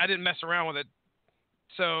I didn't mess around with it.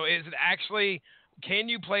 So is it actually? Can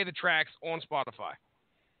you play the tracks on Spotify?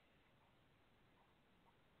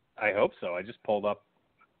 I hope so. I just pulled up.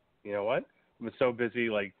 You know what? I was so busy,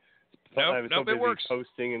 I was so busy it works.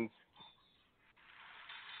 posting and.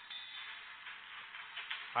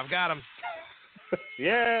 I've got them.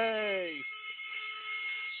 Yay!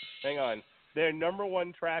 Hang on. Their number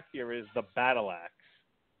one track here is The Battle Axe.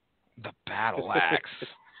 The Battle Axe.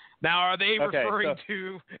 Now, are they referring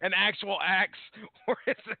to an actual axe, or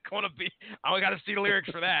is it going to be? I got to see the lyrics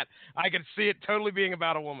for that. I can see it totally being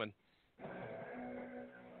about a woman.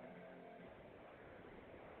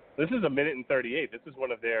 This is 1:38. This is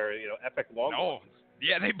one of their, epic long ones.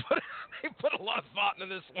 Yeah, they put a lot of thought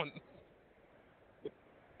into this one.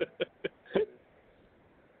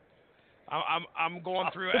 I'm going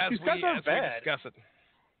through as we discuss it.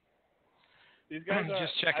 These guys are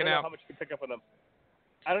just checking out. out. How much you can pick up on them?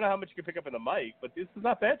 I don't know how much you can pick up in the mic, but this is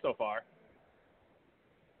not bad so far.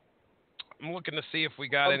 I'm looking to see if we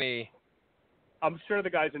got any. I'm sure the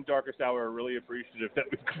guys in Darkest Hour are really appreciative that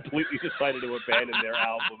we completely decided to abandon their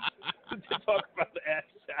album to talk about the Ass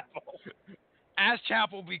Chapel. Ass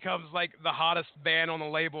Chapel becomes like the hottest band on the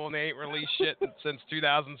label, and they ain't released shit since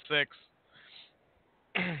 2006.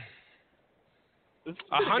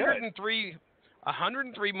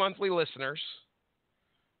 103 monthly listeners.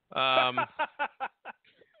 Not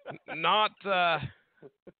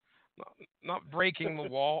breaking the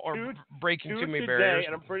wall or breaking too many barriers.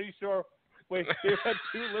 And I'm pretty sure. Wait, you had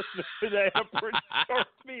 2 listeners today. I'm pretty sure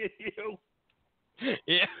it's me and you.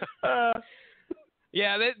 Yeah.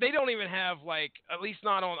 Yeah, they don't even have, at least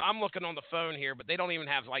not on, I'm looking on the phone here, but they don't even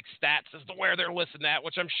have, stats as to where they're listening at,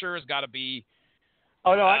 which I'm sure has got to be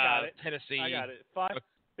I got it. Tennessee. I got it. 5.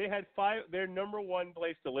 They had 5. Their number one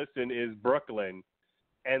place to listen is Brooklyn,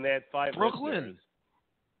 and they had 5 listeners.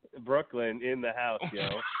 Brooklyn in the house,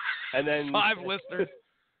 And then 5 listeners.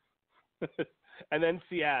 And then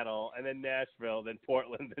Seattle, and then Nashville, then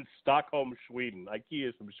Portland, then Stockholm, Sweden. Ikea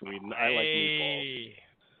is from Sweden. I like meatballs.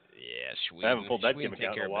 Yeah, Sweden. I haven't pulled that gimmick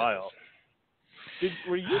out in a while.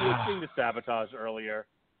 Were you listening to Sabotage earlier?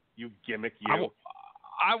 You gimmick, you.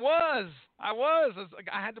 I was. I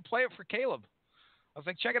had to play it for Caleb. I was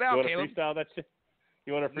like, check it out, Caleb. Freestyle that shit?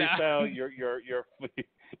 You want to freestyle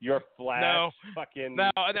your flash? No. Fucking.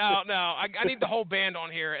 No. I need the whole band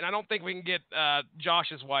on here, and I don't think we can get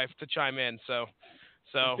Josh's wife to chime in. So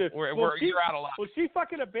you're out a lot. Well, she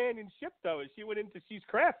fucking abandoned ship though, and she went into She's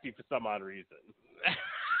Crafty for some odd reason.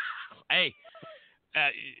 Hey,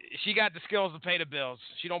 she got the skills to pay the bills.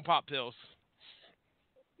 She don't pop pills.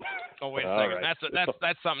 Oh, wait a second. Right.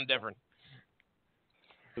 That's something different.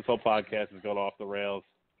 This whole podcast is going off the rails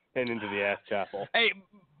and into the Ass Chapel. Hey,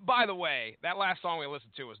 by the way, that last song we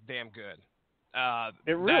listened to was damn good.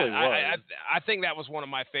 It really was. I think that was one of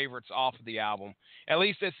my favorites off of the album. At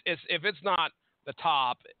least it's if it's not the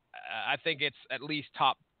top, I think it's at least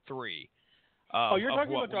top 3. You're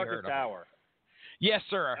talking about Darkest Hour. Yes,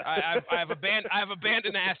 sir. I've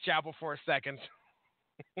abandoned Ass Chapel for a second.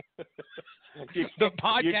 The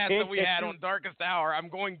podcast that we had on Darkest Hour, I'm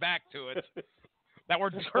going back to it. That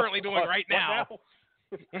we're currently doing right now.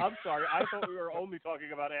 I'm sorry. I thought we were only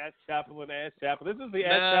talking about Ass Chapel and Ass Chapel. This is the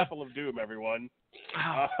Ass Chapel of Doom, everyone.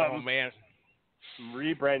 Oh man.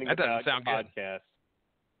 Rebranding that doesn't sound podcast. Good.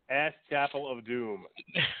 Ass Chapel of Doom.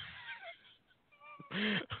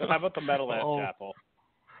 How about the Metal Ass Chapel?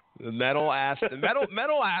 The metal ass. The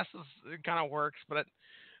metal ass it kind of works, but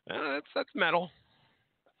that's metal.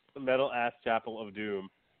 The Metal Ass Chapel of Doom.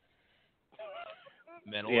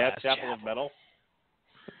 Metal the Ass Chapel of Metal.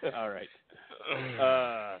 All right.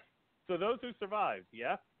 So those who survived,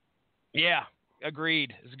 yeah? Yeah,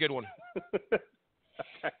 agreed. It's a good one. Okay.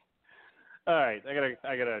 All right, I gotta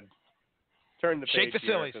turn the Shake page the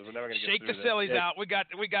sillies. We're never gonna get Shake the through sillies this. out. We got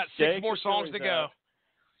 6 more songs to go.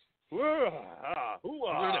 You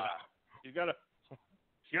got a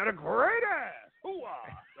great ass.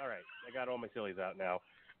 All right, I got all my sillies out now.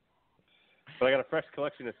 But I got a fresh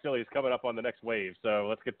collection of sillies coming up on the next wave, so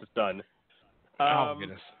let's get this done. Oh,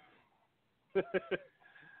 goodness.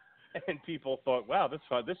 And people thought, wow, this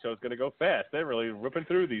show's going to go fast. They're really ripping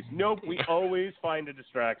through these. Nope, we always find a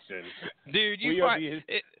distraction. Dude,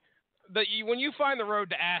 when you find the road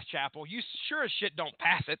to Ass Chapel, you sure as shit don't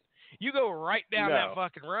pass it. You go right down that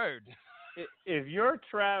fucking road. If you're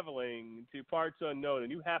traveling to parts unknown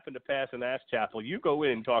and you happen to pass an Ass Chapel, you go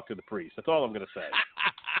in and talk to the priest. That's all I'm going to say.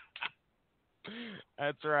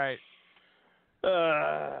 That's right.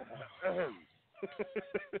 The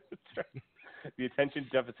attention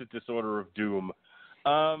deficit disorder of doom.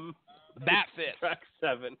 That fits. Track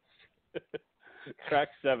 7. Track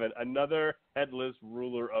 7. Another headless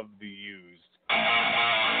ruler of the used.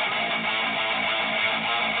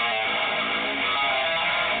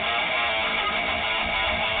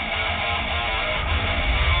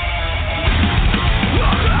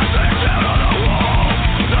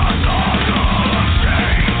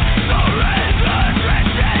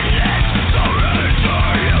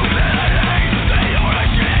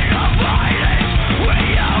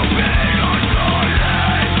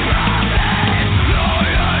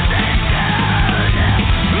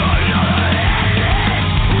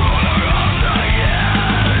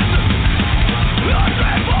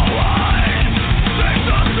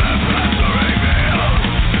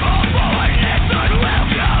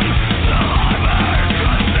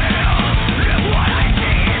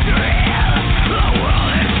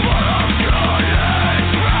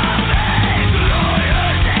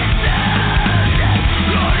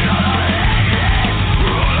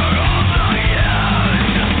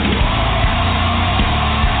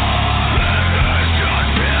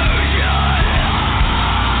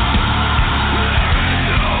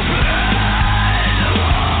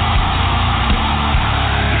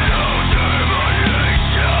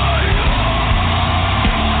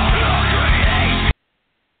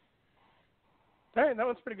 All right, that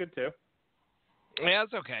one's pretty good too. Yeah,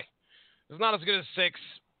 it's okay. It's not as good as 6,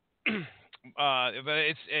 but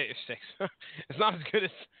it's 6. It's not as good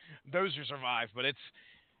as Those Who Survive, but it's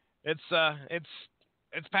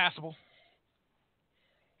passable.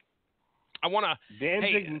 I want to.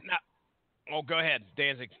 Danzig. Hey, go ahead,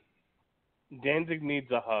 Danzig. Danzig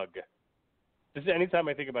Needs a Hug. This is anytime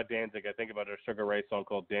I think about Danzig, I think about a Sugar Ray song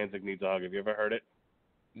called Danzig Needs a Hug. Have you ever heard it?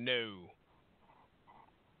 No.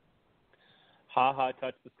 Ha ha,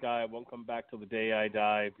 touch the sky, I won't come back till the day I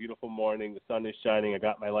die. Beautiful morning, the sun is shining, I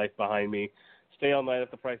got my life behind me. Stay all night if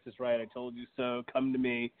the price is right, I told you so, come to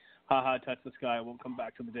me. Ha ha, touch the sky, I won't come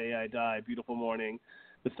back till the day I die. Beautiful morning,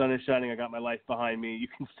 the sun is shining, I got my life behind me. You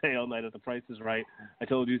can stay all night if the price is right. I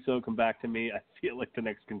told you so, come back to me. I feel like the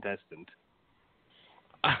next contestant.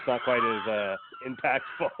 It's not quite as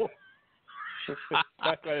impactful. It's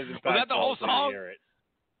not quite as impactful. Was that the whole song? You hear it.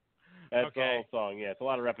 That's the whole song, yeah. It's a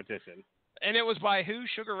lot of repetition. And it was by who?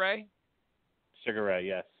 Sugar Ray? Sugar Ray,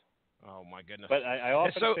 yes. Oh, my goodness. But I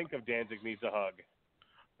often think of Danzig Needs a Hug.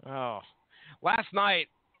 Oh. Last night,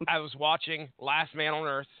 I was watching Last Man on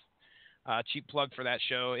Earth. Cheap plug for that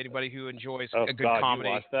show. Anybody who enjoys a good comedy.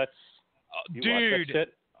 You watched that? Dude. Watched that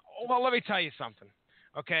shit? Well, let me tell you something.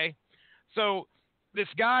 Okay? So this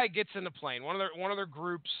guy gets in the plane. One of their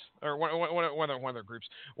groups, or one of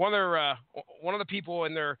the people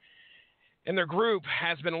in their group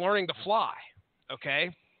has been learning to fly, okay?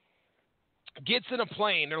 Gets in a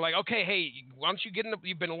plane. They're like, okay, hey, why don't you get in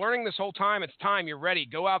you've been learning this whole time. It's time. You're ready.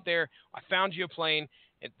 Go out there. I found you a plane.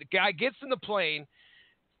 And the guy gets in the plane,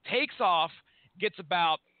 takes off, gets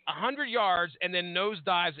about 100 yards, and then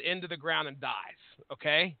nosedives into the ground and dies,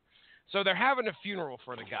 okay? So they're having a funeral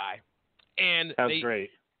for the guy. And Sounds great.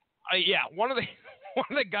 Yeah, one of the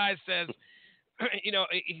guys says,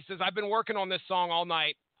 he says, I've been working on this song all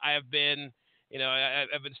night. I have been,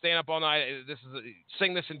 I've been staying up all night.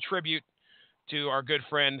 Sing this in tribute to our good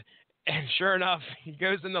friend. And sure enough, he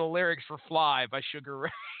goes into the lyrics for "Fly" by Sugar Ray.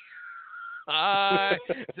 I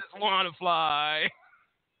just want to fly.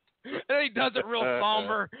 And he does it real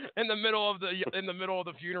somber in the middle of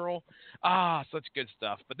the funeral. Such good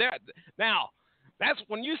stuff. But that's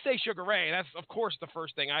when you say Sugar Ray. That's of course the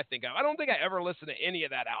first thing I think of. I don't think I ever listened to any of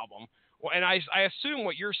that album. Well, and I assume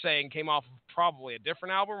what you're saying came off of probably a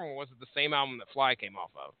different album, or was it the same album that Fly came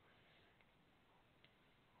off of?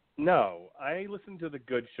 No, I listened to the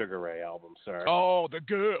good Sugar Ray album, sir. Oh, the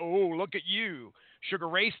good. Oh, look at you, Sugar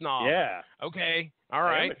Ray snob. Yeah. Okay. All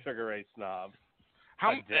right. I am a Sugar Ray snob.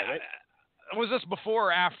 How was this before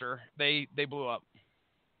or after they blew up?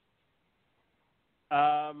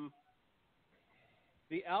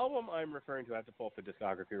 The album I'm referring to, I have to pull up the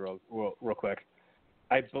discography real quick.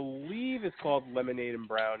 I believe it's called Lemonade and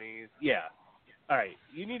Brownies. Yeah. All right.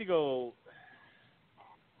 You need to go.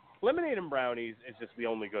 Lemonade and Brownies is just the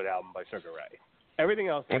only good album by Sugar Ray. Everything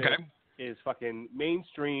else is fucking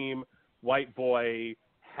mainstream, white boy,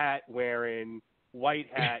 hat wearing, white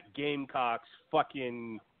hat, Gamecocks,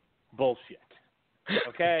 fucking bullshit.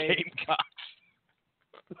 Okay? Gamecocks.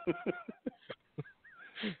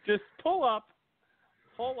 Just pull up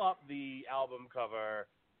the album cover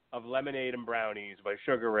of Lemonade and Brownies by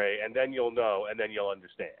Sugar Ray, and then you'll know, and then you'll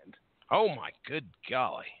understand. Oh, my good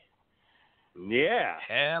golly. Yeah.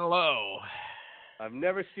 Hello. I've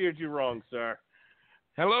never steered you wrong, sir.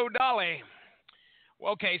 Hello, Dolly.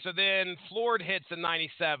 Well, okay, so then Floored hits in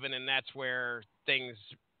 97, and that's where things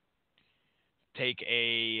take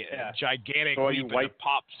a gigantic leap into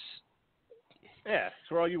pops. Yeah, it's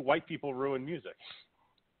where all you white people ruin music.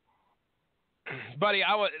 Buddy,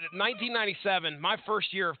 1997, my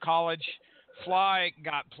first year of college, Fly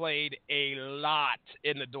got played a lot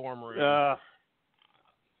in the dorm room.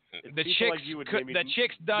 The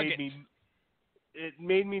chicks dug it. It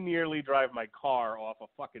made me nearly drive my car off a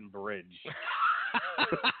fucking bridge.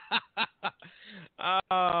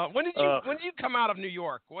 When did you come out of New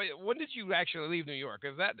York? When did you actually leave New York?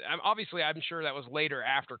 Is that obviously I'm sure that was later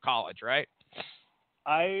after college, right?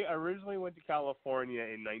 I originally went to California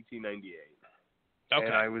in 1998. Okay.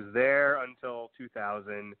 And I was there until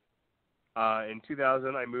 2000. In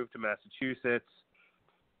 2000, I moved to Massachusetts.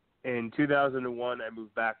 In 2001, I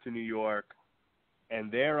moved back to New York. And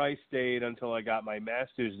there I stayed until I got my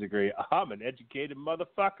master's degree. I'm an educated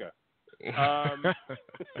motherfucker. It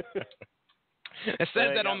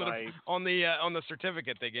says that on the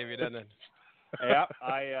certificate they gave you, doesn't it? Yeah,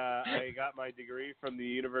 I got my degree from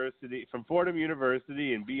Fordham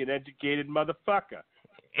University, and be an educated motherfucker.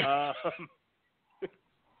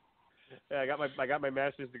 I got my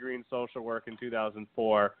master's degree in social work in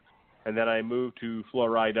 2004, and then I moved to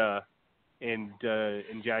Florida in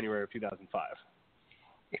January of 2005.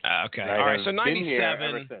 Okay, all right. So 97.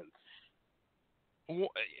 Ever since.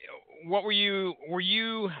 What were you?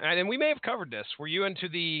 And we may have covered this. Were you into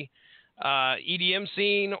the EDM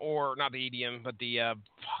scene, or not the EDM, but the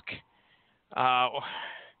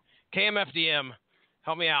KMFDM?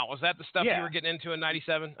 Help me out. Was that the stuff you were getting into in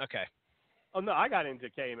 97? Okay. Oh no, I got into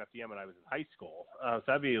KMFDM when I was in high school. So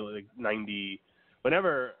that'd be like 90.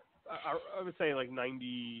 Whenever I would say like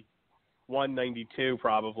 91, 92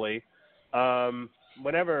 probably.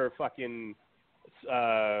 Whenever fucking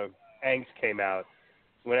Angst came out,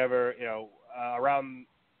 whenever, around,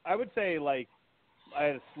 I would say like I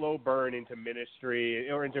had a slow burn into Ministry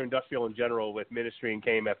or into industrial in general with Ministry and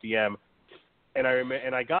KMFDM, and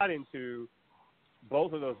I got into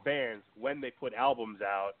both of those bands when they put albums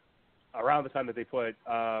out. Around the time that they put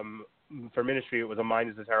for Ministry, it was A Mind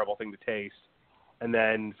Is a Terrible Thing to Taste, and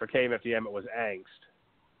then for KMFDM it was Angst.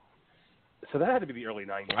 So that had to be the early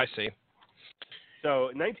 90s. I see.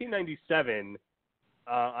 So 1997,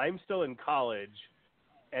 I'm still in college,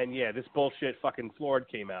 and yeah, this bullshit fucking Floored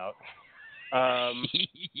came out.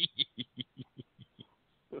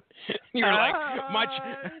 You're like, much.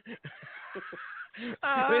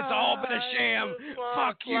 It's all been a sham.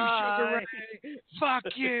 Fuck you, Sugar Ray. Fuck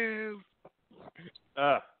you.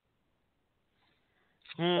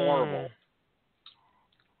 Horrible.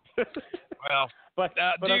 Well, but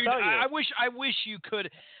dude, I wish you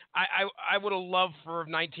could. I would have loved for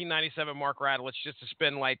 1997 Mark Radulich just to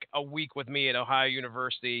spend like a week with me at Ohio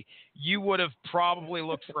University. You would have probably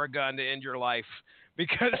looked for a gun to end your life,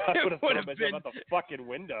 because it would have been out the fucking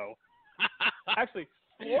window. Actually,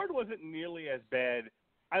 Floored wasn't nearly as bad.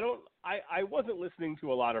 I wasn't listening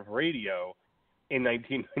to a lot of radio in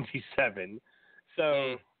 1997,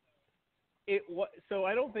 so so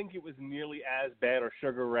I don't think it was nearly as bad, or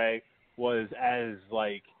Sugar Ray was as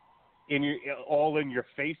like all in your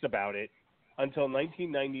face about it until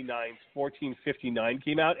 1999's 1459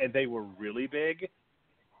 came out, and they were really big.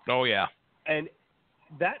 Oh yeah. And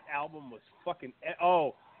that album was fucking.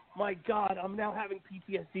 Oh my God, I'm now having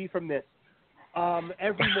PTSD from this.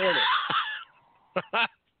 Every morning.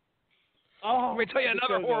 Let me tell you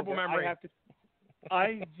another horrible memory.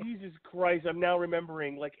 Jesus Christ, I'm now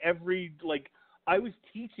remembering I was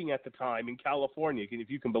teaching at the time in California, if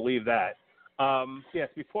you can believe that. Yes,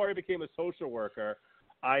 before I became a social worker,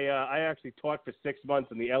 I actually taught for 6 months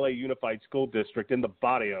in the LA Unified School District in the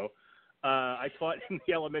barrio. I taught in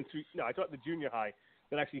the I taught in the junior high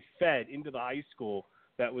that actually fed into the high school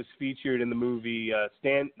that was featured in the movie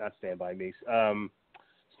Stand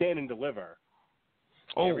and Deliver.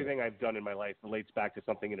 Oh. Everything I've done in my life relates back to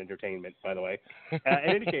something in entertainment, by the way. In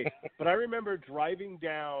any case, but I remember driving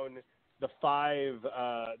down the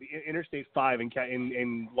Interstate 5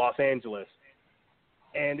 in Los Angeles,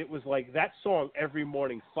 and it was like that song every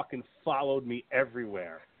morning fucking followed me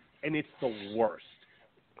everywhere, and it's the worst.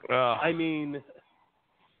 I mean,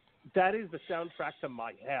 that is the soundtrack to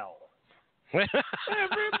my hell. Every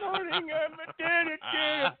morning I'm a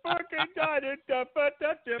fucking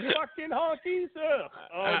honkies.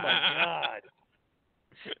 Oh my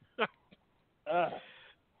God.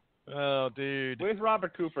 Oh, dude. Where's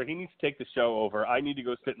Robert Cooper? He needs to take the show over. I need to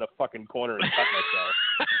go sit in the fucking corner and cut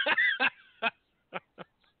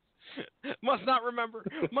myself. Must not remember.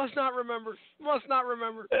 Must not remember. Must not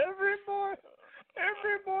remember. Every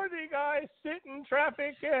morning I sit in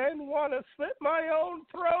traffic and want to slit my own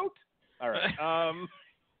throat. All right.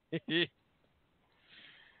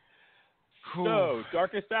 So,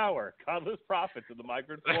 Darkest Hour, Godless Prophets of the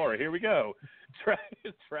Migrant Flora. Here we go.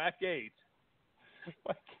 Track 8.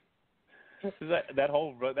 That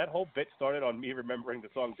whole bit started on me remembering the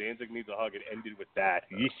song Danzig Needs a Hug and ended with that.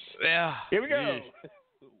 Yeesh. Yeah. Here we go.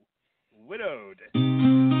 Widowed.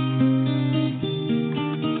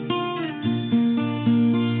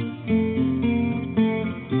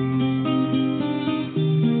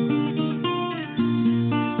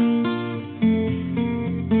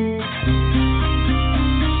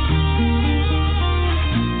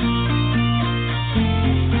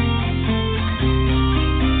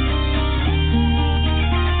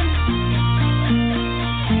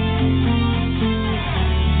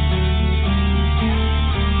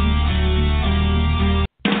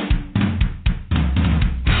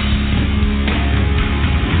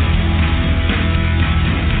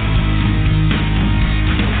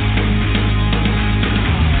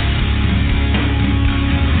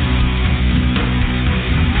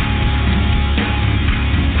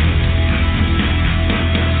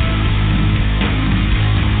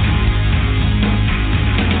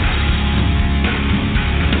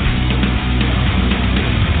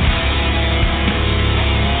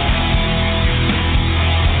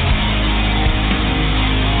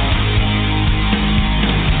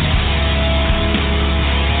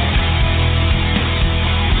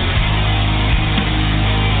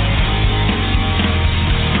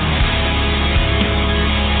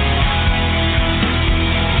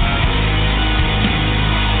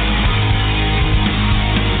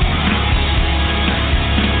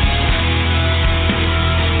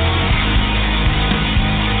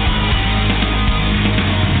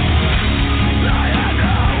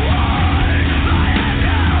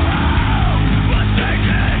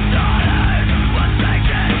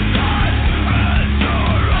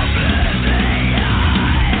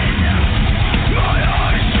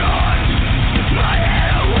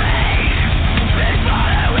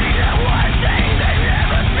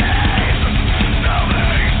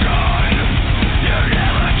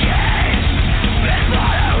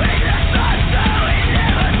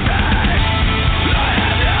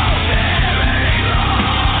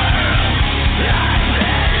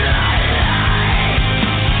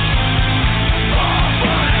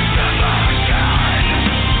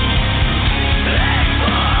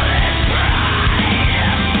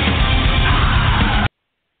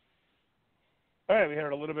 We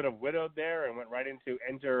heard a little bit of Widowed there and went right into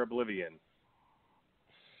Enter Oblivion.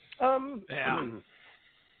 Yeah.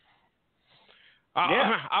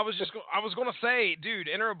 I was going to say, dude,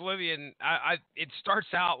 Enter Oblivion. It starts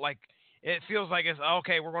out like it feels like it's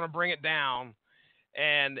okay. We're going to bring it down,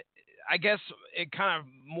 and I guess it kind of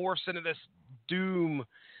morphs into this doom.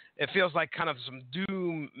 It feels like kind of some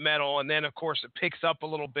doom metal, and then of course it picks up a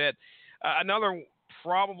little bit. Another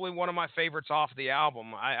probably one of my favorites off the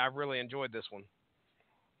album. I really enjoyed this one.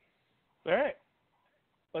 All right.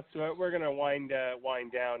 We're gonna wind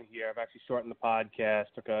down here. I've actually shortened the podcast.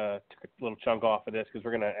 Took a little chunk off of this because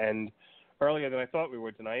we're gonna end earlier than I thought we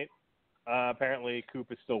would tonight. Apparently,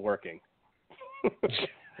 Coop is still working.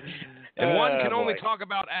 And one can only talk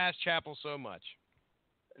about Ash Chapel so much.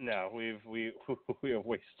 No, we have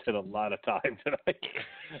wasted a lot of time tonight.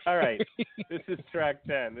 All right, this is track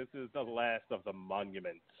 10. This is the last of the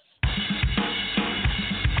Monuments.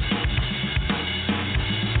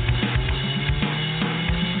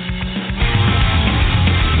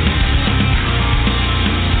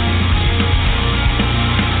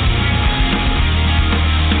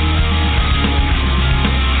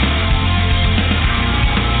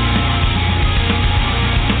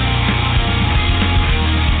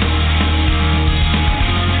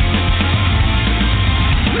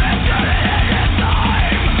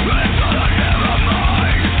 Never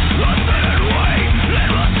mind.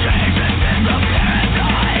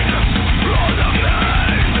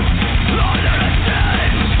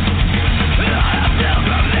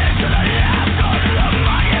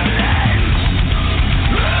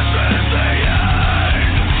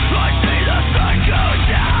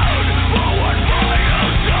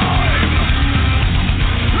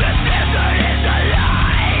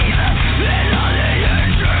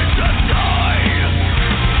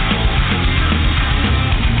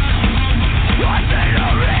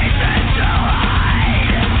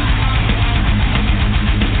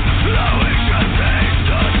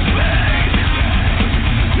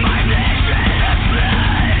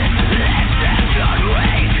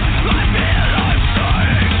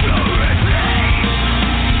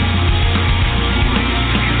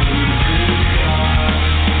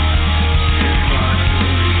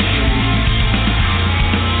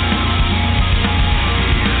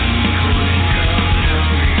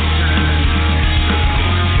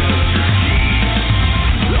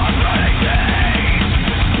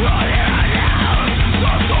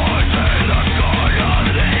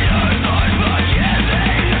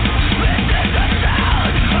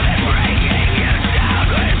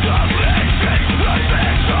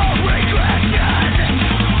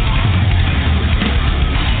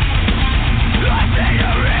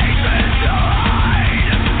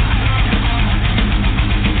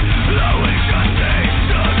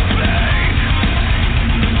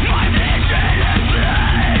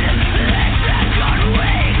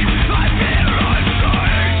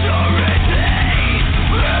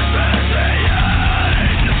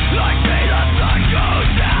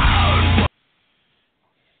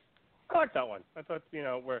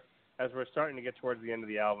 as we're starting to get towards the end of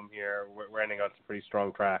the album here, we're ending on some pretty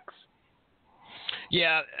strong tracks.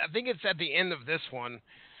 Yeah, I think it's at the end of this one.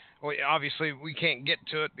 Well, obviously, we can't get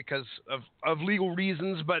to it because of legal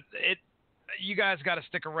reasons, but you guys got to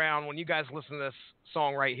stick around. When you guys listen to this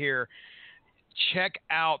song right here, check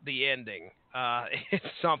out the ending. It's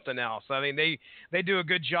something else. I mean, they do a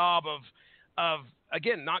good job of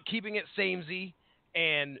again, not keeping it samey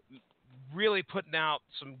and really putting out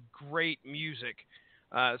some great music,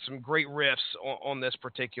 some great riffs on this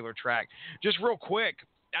particular track. Just real quick,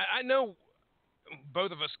 I know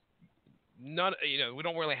both of us, we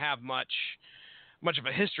don't really have much of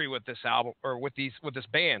a history with this album or with this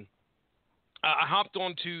band. I hopped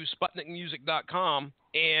onto SputnikMusic.com,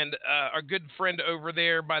 and our good friend over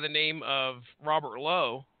there by the name of Robert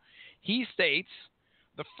Lowe, he states,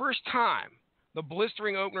 the first time the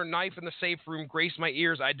blistering opener knife in the safe room graced my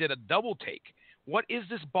ears, I did a double take. What is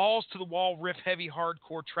this balls to the wall riff heavy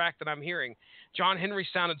hardcore track that I'm hearing? John Henry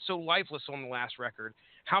sounded so lifeless on the last record.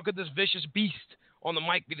 How could this vicious beast on the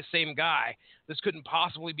mic be the same guy? This couldn't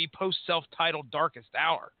possibly be post self-titled Darkest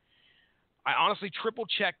Hour. I honestly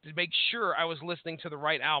triple-checked to make sure I was listening to the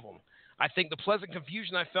right album. I think the pleasant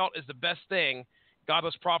confusion I felt is the best thing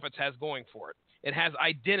Godless Prophets has going for it. It has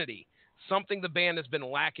identity, something the band has been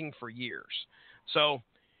lacking for years. So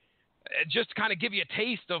just to kind of give you a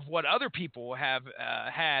taste of what other people have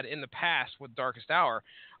had in the past with Darkest Hour,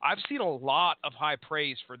 I've seen a lot of high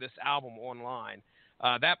praise for this album online.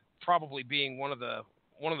 That probably being one of the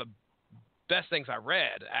best things I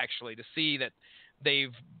read, actually, to see that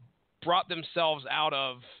they've brought themselves out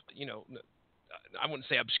of, I wouldn't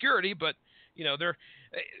say obscurity, but, they're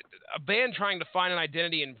a band trying to find an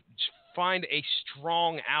identity and find a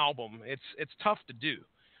strong album. It's tough to do.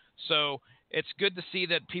 So it's good to see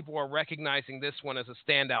that people are recognizing this one as a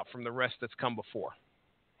standout from the rest that's come before.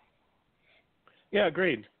 Yeah,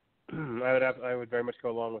 agreed. I would very much go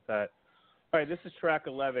along with that. All right, this is track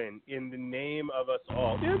 11, In the Name of Us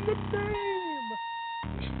All. In the Name!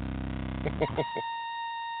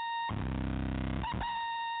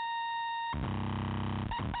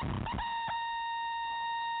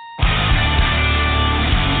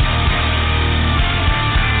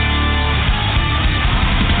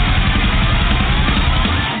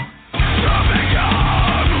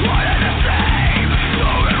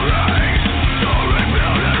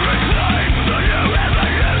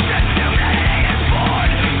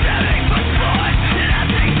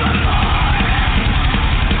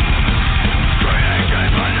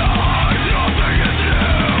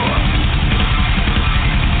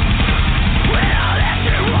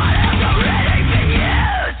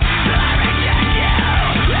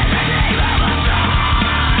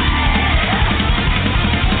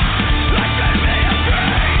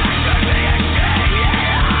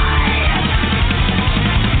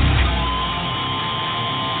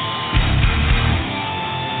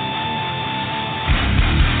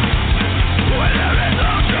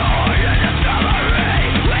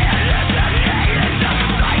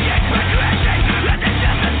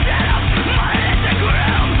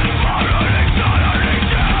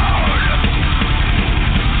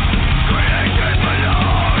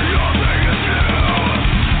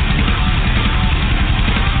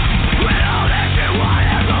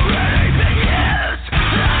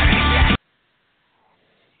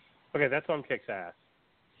 Okay, that song kicks ass,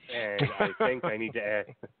 and I think I need to add.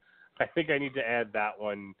 I think I need to add that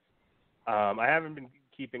one. I haven't been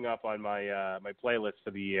keeping up on my my playlist for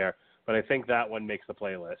the year, but I think that one makes the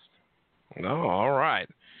playlist. Oh, all right.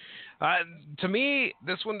 To me,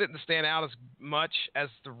 this one didn't stand out as much as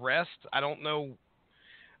the rest. I don't know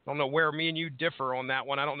where me and you differ on that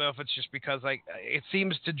one. I don't know if it's just because it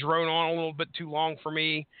seems to drone on a little bit too long for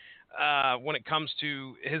me when it comes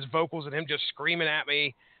to his vocals and him just screaming at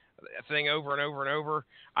me thing over and over and over.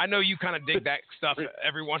 I know you kind of dig that stuff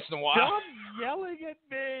every once in a while. Stop yelling at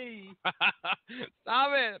me!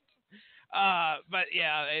 Stop it! But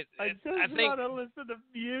yeah, I just want to listen to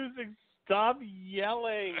music. Stop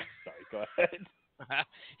yelling! Sorry, go ahead.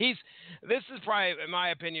 This is probably, in my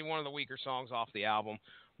opinion, one of the weaker songs off the album.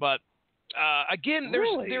 But again,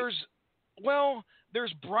 there's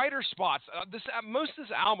brighter spots. Most of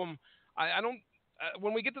this album, I don't.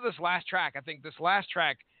 When we get to this last track, I think this last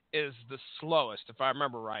track is the slowest, if I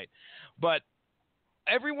remember right. But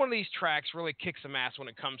every one of these tracks really kicks some ass when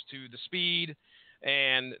it comes to the speed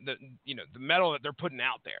and the metal that they're putting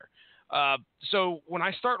out there. So when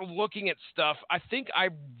I start looking at stuff, I think I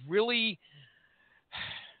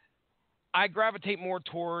gravitate more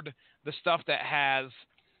toward the stuff that has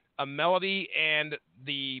a melody and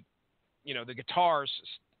the guitars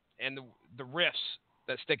and the riffs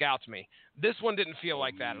that stick out to me. This one didn't feel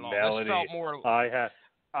like that at all. Melody. This felt more.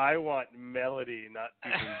 I want melody, not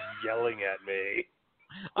people yelling at me.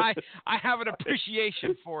 I have an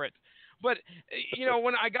appreciation for it, but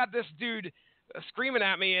when I got this dude screaming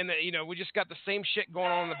at me, and we just got the same shit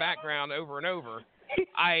going on in the background over and over. He's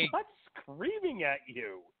not screaming at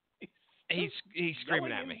you. He's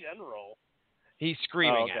screaming at me. In general. He's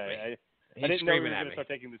screaming at me. I didn't know you were going to start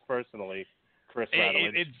taking this personally, Kris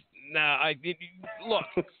Radulich. Look,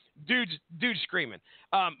 dude's screaming.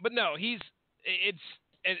 But no, it's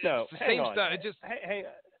the same stuff. It just hang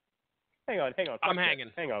on. I'm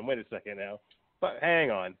hanging. Hang on. Wait a second now. But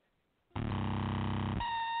hang on.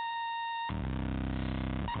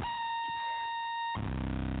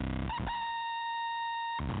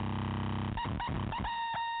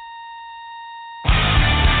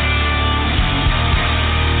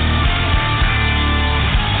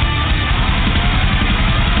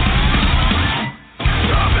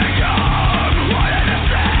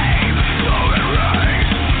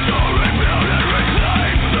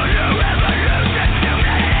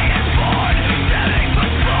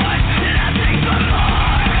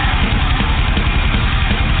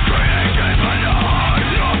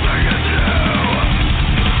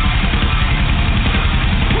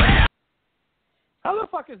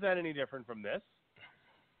 Is that any different from this?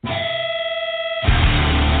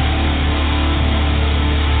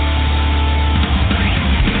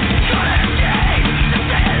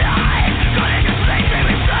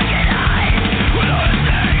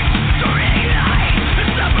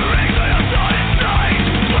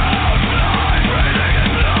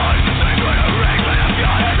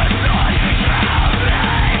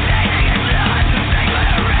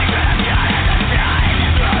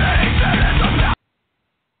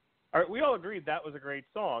 We all agreed that was a great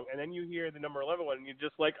song, and then you hear the number 11 one, and you're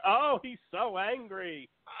just like, oh, he's so angry.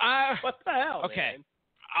 What the hell, okay. Man?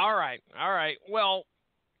 All right. Well,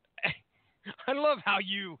 I love how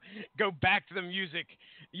you go back to the music.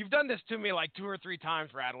 You've done this to me like 2 or 3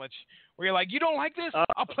 times, Radulich, where you're like, you don't like this?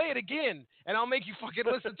 I'll play it again, and I'll make you fucking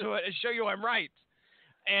listen to it and show you I'm right.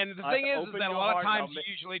 And the thing is that a lot of times you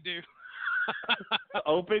usually do.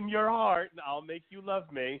 Open your heart, and I'll make you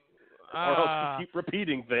love me. Or else you keep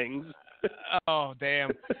repeating things. Oh,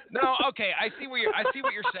 damn. No, okay, I see what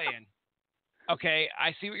you're saying. Okay,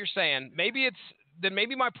 I see what you're saying. Maybe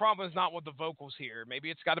my problem is not with the vocals here.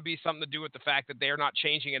 Maybe it's got to be something to do with the fact that they're not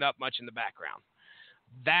changing it up much in the background.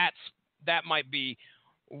 That might be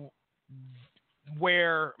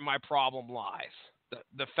where my problem lies.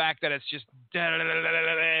 The fact that it's just and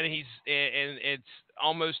it's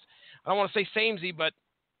almost, I don't want to say samey, but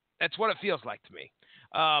that's what it feels like to me.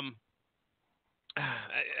 I'm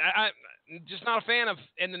just not a fan of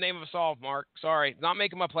In the Name of a Solve, Mark. Sorry, not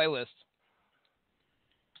making my playlist.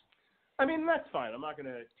 I mean, that's fine. I'm not going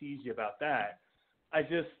to tease you about that. I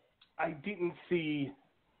didn't see.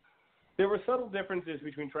 There were subtle differences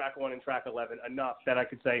between track 1 and track 11 enough that I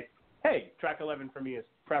could say, hey, track 11 for me is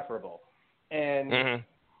preferable. And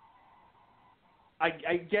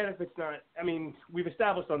I get if it's not. I mean, we've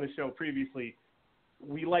established on the show previously,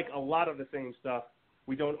 we like a lot of the same stuff.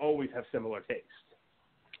 We don't always have similar taste.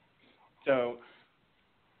 So,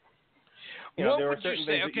 what would you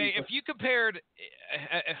say? Okay, if you compared,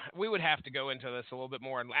 we would have to go into this a little bit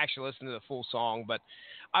more and actually listen to the full song. But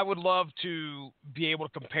I would love to be able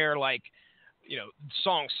to compare, like,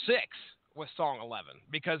 song 6 with song 11,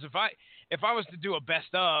 because if I was to do a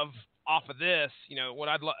best of off of this, what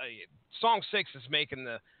I'd song 6 is making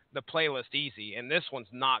the playlist easy, and this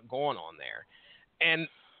one's not going on there, and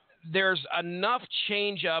there's enough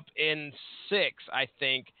change up in 6, I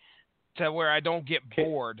think, to where I don't get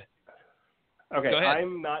bored. Okay,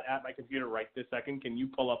 I'm not at my computer right this second. Can you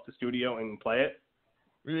pull up the studio and play it?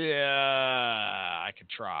 Yeah, I could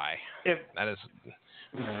try. That is.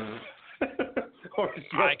 Or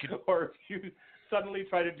if you suddenly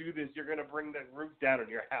try to do this, you're going to bring the roof down on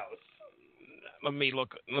your house. Let me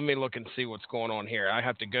look and see what's going on here. I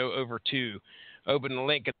have to go over to open the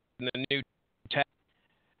link in the new tab.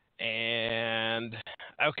 And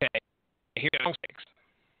okay, here's song 6.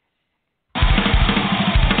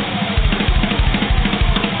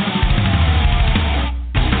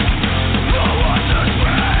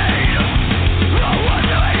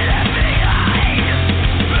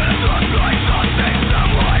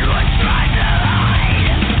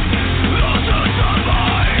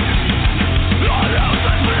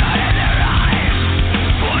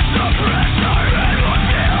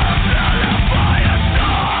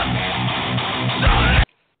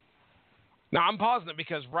 Now, I'm pausing it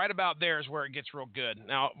because right about there is where it gets real good.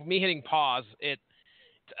 Now, me hitting pause,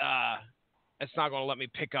 it's not going to let me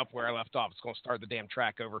pick up where I left off. It's going to start the damn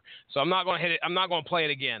track over. So I'm not going to hit it. I'm not going to play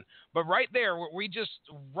it again. But right there,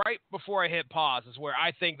 right before I hit pause is where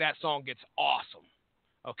I think that song gets awesome.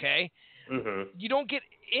 Okay? Mm-hmm. You don't get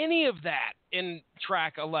any of that in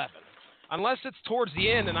track 11. Unless it's towards the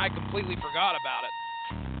end and I completely forgot about it.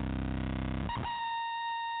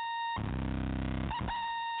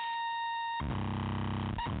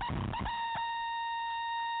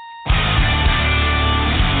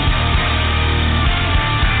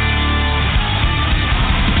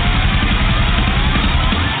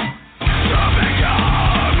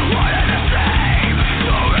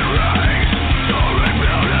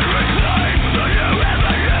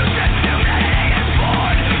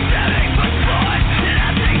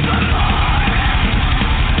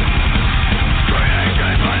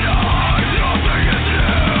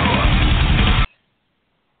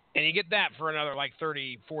 Get that for another like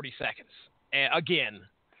 30, 40 seconds. Again,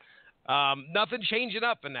 nothing changing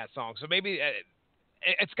up in that song. So maybe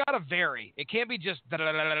it's got to vary. It can't be just over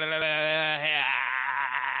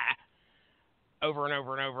and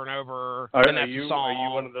over and over and over. Are you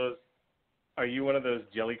one of those? Are you one of those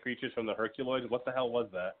jelly creatures from the Herculoids? What the hell was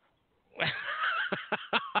that?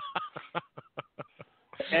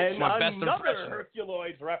 And my best another impression.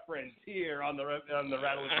 Herculoids reference here on the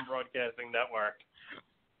Radulich Broadcasting Network.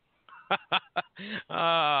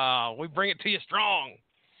 We bring it to you strong.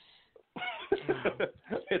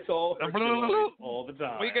 It's all Herculoids all the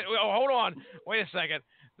time. Hold on. Wait a second.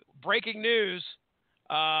 Breaking news.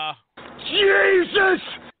 Jesus!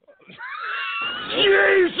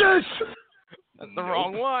 Jesus! That's the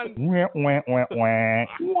wrong one. Wah, wah, wah, wah.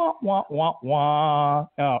 Wah, wah, wah, wah.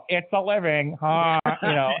 Oh, it's a living, huh?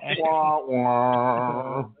 Wah,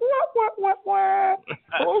 wah. Wah, wah, wah, wah.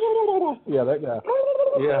 Yeah, that guy.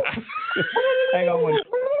 Yeah. Hang on one.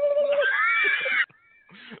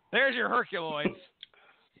 There's your Herculoids.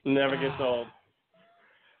 Never gets old.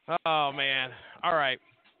 Oh man. All right.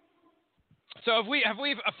 So have we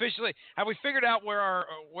figured out where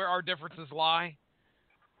our differences lie?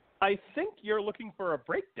 I think you're looking for a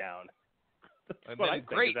breakdown. That's what I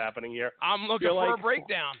think is happening here. I'm looking for a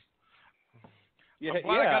breakdown. Yeah, I'm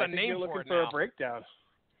glad I got a name you're for looking it for now. a breakdown.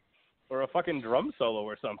 Or a fucking drum solo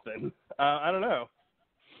or something. I don't know.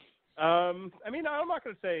 I mean, I'm not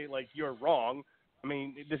going to say, like, you're wrong. I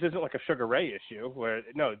mean, this isn't like a Sugar Ray issue where,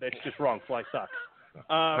 no, that's just wrong. Fly sucks.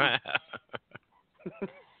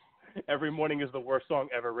 Every Morning is the worst song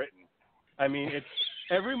ever written. I mean, it's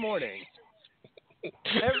Every Morning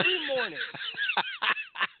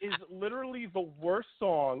is literally the worst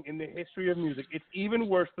song in the history of music. It's even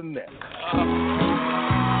worse than this. Oh no.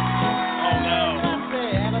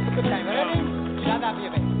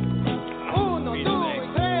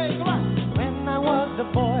 When I was a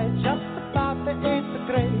boy, just about the 8th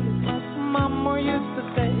grade, Mama used to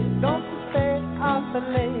say, don't stay out so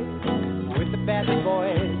late with the bad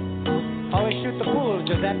boys. Always shoot the pool,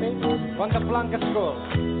 Giuseppe, on the flunk of school.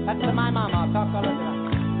 That's my mama, talk all of that.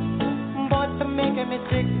 But to make me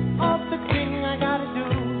sick of the thing I gotta do,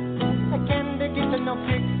 I can't get no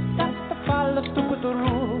kick, got to follow stupid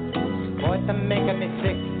rules. Boy, to make me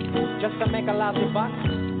sick, just to make a lousy buck,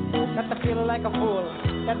 got to feel like a fool.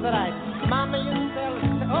 That's right, Mama used to tell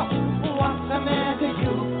us, oh, what's the matter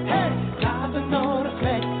you? Hey, got no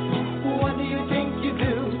respect. What do you think you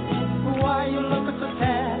do? Why you look so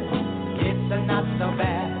sad? It's not so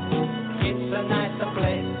bad. It's a nicer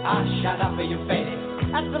place. Ah, shut up your face.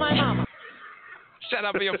 That's my mama. Shut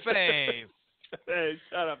up your face. Hey,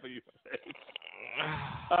 shut up your face.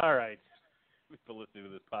 All right. For listening to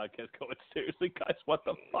this podcast, going seriously, guys, what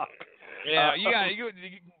the fuck? Yeah,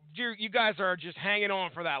 you guys are just hanging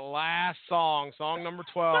on for that last song number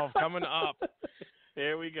 12, coming up.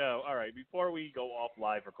 Here we go. All right, before we go off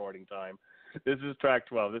live recording time, this is track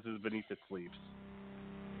 12. This is Beneath Its Sleeves.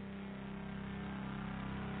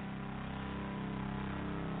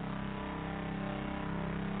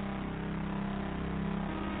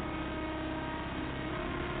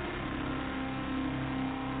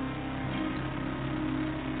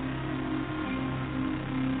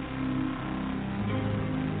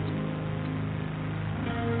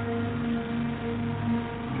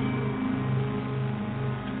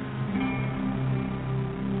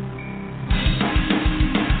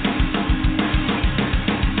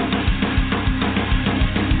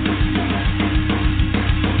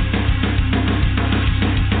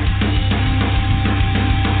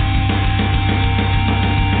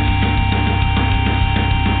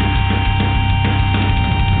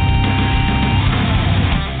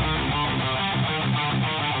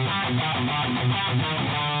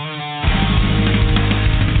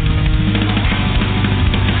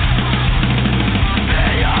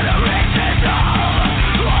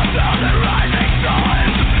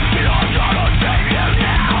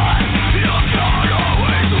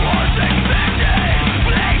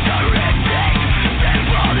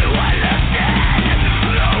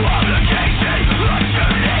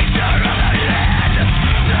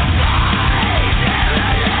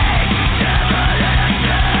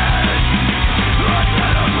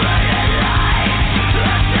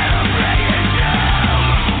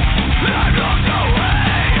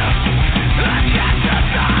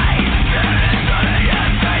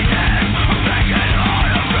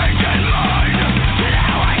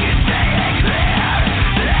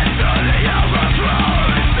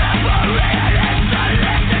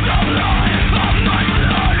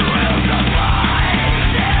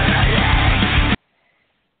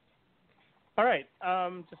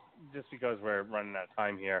 just because we're running out of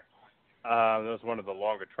time here. That was one of the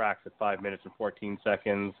longer tracks at 5 minutes and 14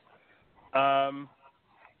 seconds. I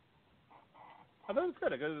thought it was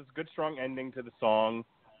good. It was a good, strong ending to the song,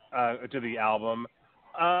 to the album.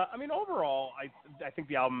 I mean, overall, I think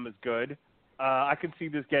the album is good. I could see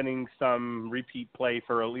this getting some repeat play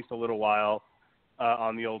for at least a little while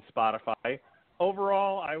on the old Spotify.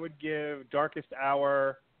 Overall, I would give Darkest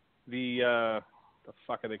Hour the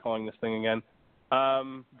fuck are they calling this thing again?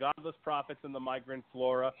 Godless Prophets and the Migrant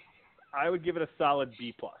Flora. I would give it a solid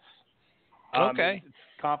B+. Okay. It's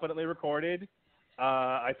competently recorded.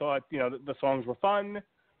 I thought, the songs were fun.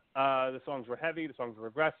 The songs were heavy. The songs were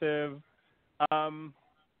aggressive.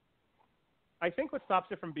 I think what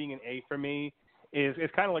stops it from being an A for me is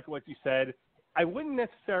kind of like what you said. I wouldn't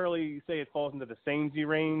necessarily say it falls into the samey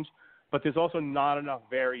range, but there's also not enough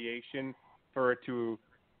variation for it to.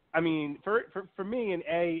 I mean, for me, an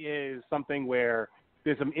A is something where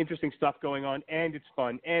there's some interesting stuff going on, and it's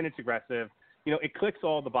fun, and it's aggressive. It clicks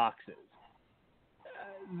all the boxes.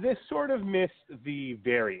 This sort of missed the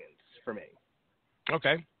variance for me.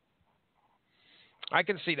 Okay. I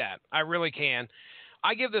can see that. I really can.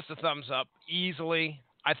 I give this a thumbs up easily.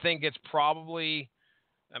 I think it's probably,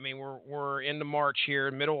 I mean, we're into March here,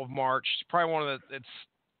 middle of March. It's probably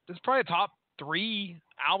it's probably the top 3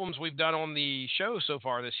 albums we've done on the show so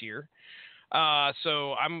far this year.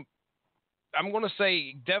 So I'm going to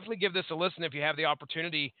say definitely give this a listen if you have the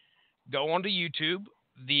opportunity. Go onto YouTube.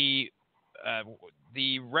 The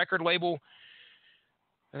record label,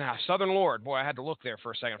 Southern Lord. Boy, I had to look there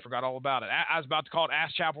for a second. Forgot all about it. I was about to call it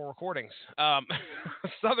Ass Chapel Recordings.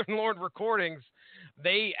 Southern Lord Recordings,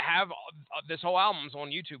 they have this whole album's on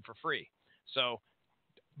YouTube for free. So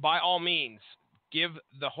by all means, give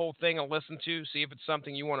the whole thing a listen to, see if it's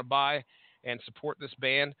something you want to buy and support this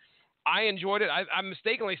band. I enjoyed it. I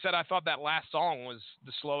mistakenly said I thought that last song was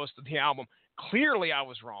the slowest of the album. Clearly, I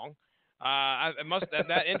was wrong.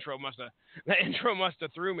 That intro must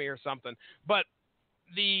have threw me or something. But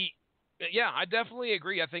I definitely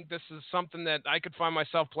agree. I think this is something that I could find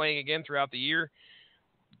myself playing again throughout the year.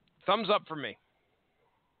 Thumbs up for me.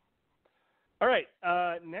 All right.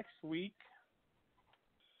 Next week,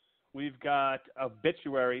 we've got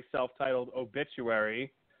Obituary, self-titled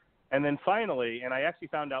Obituary. And then finally, and I actually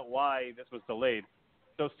found out why this was delayed.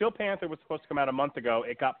 So Steel Panther was supposed to come out a month ago.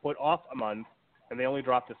 It got put off a month, and they only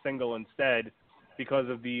dropped a single instead because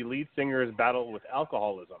of the lead singer's battle with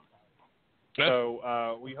alcoholism.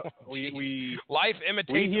 So we life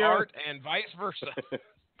imitates art and vice versa.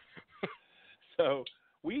 So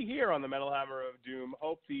we here on the Metal Hammer of Doom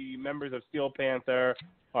hope the members of Steel Panther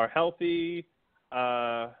are healthy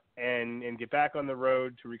and get back on the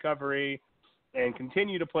road to recovery and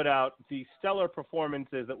continue to put out the stellar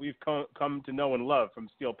performances that we've come to know and love from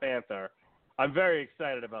Steel Panther. I'm very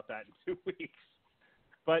excited about that in 2 weeks.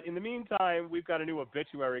 But in the meantime, we've got a new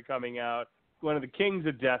Obituary coming out, one of the kings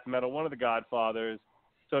of death metal, one of the godfathers.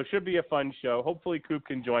 So it should be a fun show. Hopefully Coop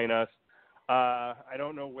can join us. I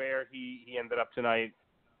don't know where he ended up tonight,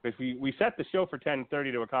 because we set the show for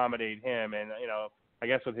 10:30 to accommodate him, and I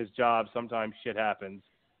guess with his job sometimes shit happens.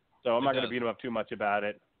 So I'm not going to beat him up too much about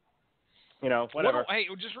it. Whatever. Hey,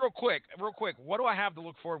 just real quick, what do I have to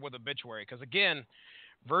look forward with Obituary? Because again,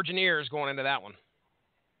 Virgin Ear is going into that one.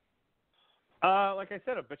 Like I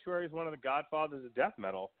said, Obituary is one of the godfathers of death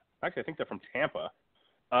metal. Actually, I think they're from Tampa.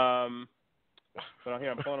 So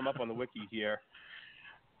here, I'm pulling them up on the wiki here.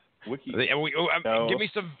 Give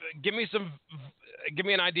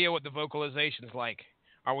me an idea what the vocalization's like.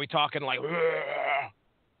 Are we talking like?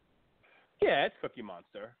 Yeah, it's Cookie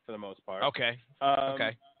Monster for the most part. Okay.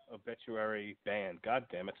 Okay. Obituary band. God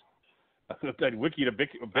damn it. That wiki to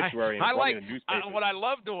Obituary. What I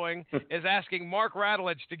love doing is asking Mark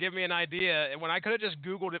Radulich to give me an idea, and when I could have just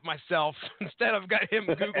Googled it myself instead of got him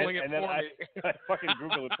Googling it for me. I fucking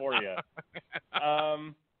Google it for you.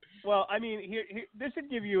 Well, I mean, here, this should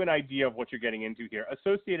give you an idea of what you're getting into here.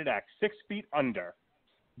 Associated acts: 6 Feet Under,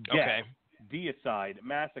 Death, okay, Deicide,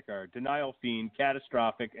 Massacre, Denial Fiend,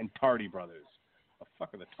 Catastrophic, and Tardy Brothers. The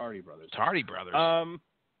fuck are the Tardy Brothers? Tardy Brothers.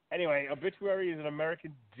 Anyway, Obituary is an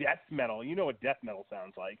American death metal. You know what death metal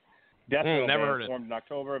sounds like. Death metal never band heard it. Formed in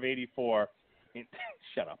October of '84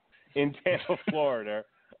 shut up. In Tampa, Florida,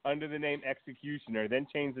 under the name Executioner, then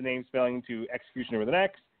changed the name spelling to Executioner with an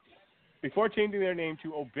X, before changing their name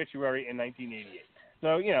to Obituary in 1988.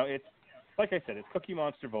 So, it's, like I said, it's Cookie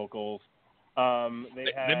Monster vocals.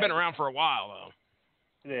 They've been around for a while,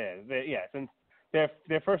 though. Yeah, since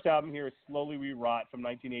their first album here is Slowly We Rot from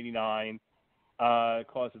 1989.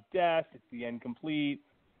 Cause of Death, It's the End Complete,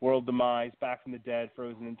 World Demise, Back from the Dead,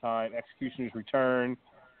 Frozen in Time, Executioner's Return.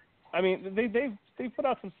 I mean, they put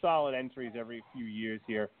out some solid entries every few years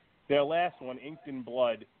here. Their last one, Inked in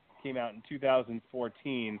Blood, came out in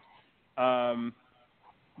 2014.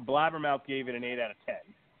 Blabbermouth gave it an 8 out of 10.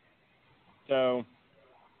 So,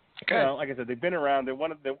 Okay. you know, like I said, they've been around. They're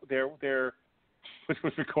one of their which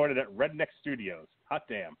was recorded at Redneck Studios. Hot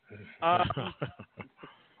damn.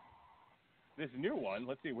 This new one,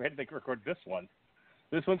 let's see, where did they record this one?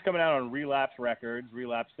 This one's coming out on Relapse Records.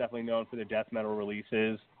 Relapse definitely known for their death metal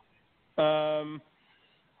releases. Not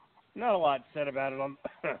a lot said about it on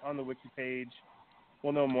the wiki page.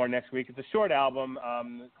 We'll know more next week. It's a short album.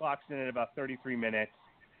 The clock's in at about 33 minutes.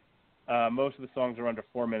 Most of the songs are under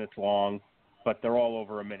 4 minutes long, but they're all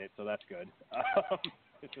over a minute, so that's good.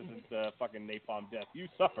 This isn't fucking Napalm Death. You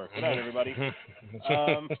suffer. Good night, everybody.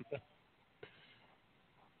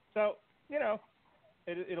 So, you know,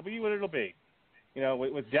 it'll be what it'll be. You know,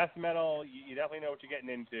 with death metal, you definitely know what you're getting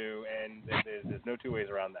into, and there's no two ways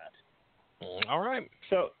around that. All right.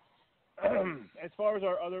 So, as far as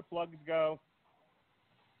our other plugs go,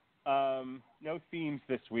 no themes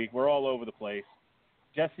this week. We're all over the place.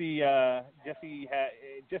 Jesse got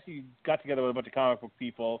together with a bunch of comic book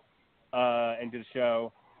people and did a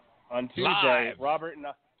show on Tuesday. Live. Robert and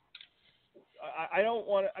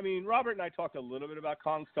Robert and I talked a little bit about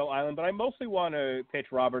Kong Skull Island, but I mostly want to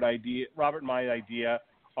pitch Robert and my idea,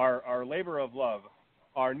 our labor of love,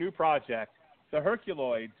 our new project, the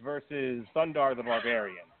Herculoids versus Thundar the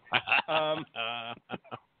Barbarian.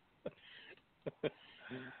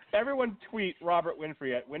 Everyone tweet Robert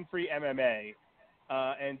Winfrey at Winfrey MMA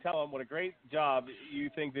and tell him what a great job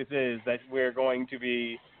you think this is, that we're going to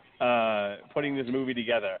be putting this movie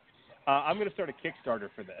together. I'm going to start a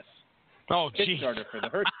Kickstarter for this. Oh, geez. Kickstarter for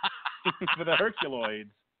the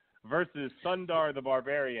Herculoids versus Thundar the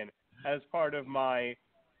Barbarian as part of my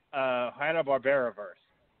Hanna-Barbera verse.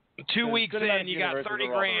 2 weeks in, you got 30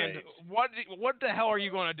 grand. What the hell are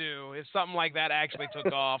you going to do if something like that actually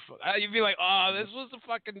took off? You'd be like, oh, this was a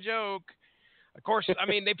fucking joke. Of course, I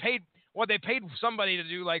mean, they paid somebody to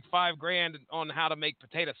do like $5 grand on how to make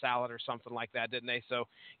potato salad or something like that, didn't they? So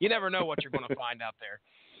you never know what you're going to find out there.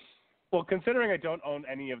 Well, considering I don't own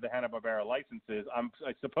any of the Hanna-Barbera licenses,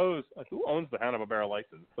 I suppose, who owns the Hanna-Barbera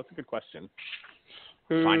license? That's a good question.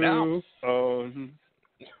 Find out. Who owns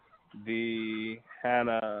the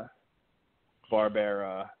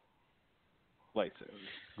Hanna-Barbera license?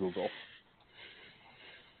 Google.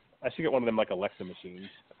 I should get one of them like Alexa machines.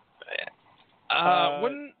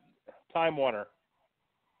 Wouldn't Time Warner.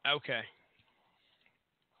 Okay.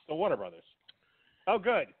 The Warner Brothers. Oh,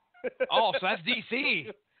 good. Oh, so that's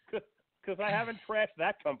DC. Because I haven't trashed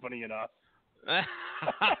that company enough.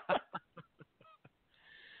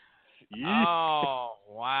 Oh,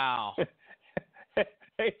 wow.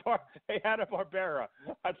 Hey, Hanna-Barbera,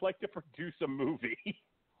 I'd like to produce a movie.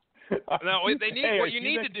 No, they need what you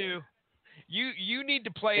need to do. You need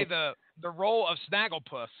to play the role of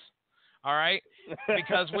Snagglepuss, all right?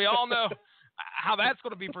 Because we all know how that's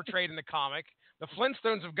going to be portrayed in the comic. The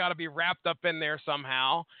Flintstones have got to be wrapped up in there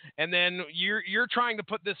somehow, and then you're trying to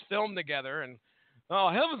put this film together, and oh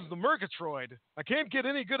heavens, the Murgatroyd! I can't get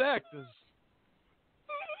any good actors.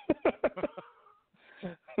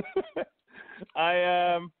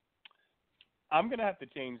 I'm gonna have to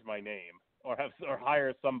change my name or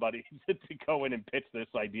hire somebody to go in and pitch this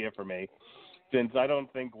idea for me, since I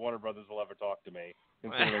don't think Warner Brothers will ever talk to me.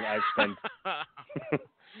 Considering I've spent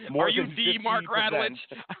more. Are you than the Mark 50%. Radulich?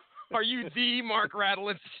 Are you the Mark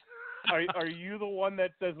Radulich? Are you the one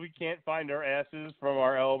that says we can't find our asses from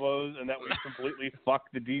our elbows and that we completely fuck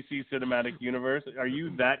the DC cinematic universe? Are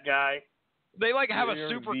you that guy? They like have a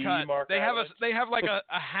You're supercut. They have like a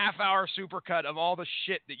half-hour supercut of all the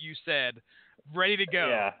shit that you said, ready to go.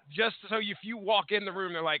 Yeah. Just so if you walk in the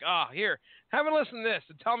room, they're like, here, have a listen to this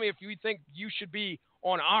and tell me if you think you should be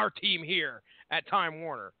on our team here at Time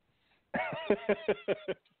Warner.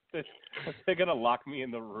 They're gonna lock me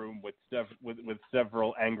in the room with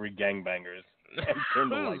several angry gangbangers and turn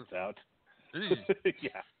the lights out.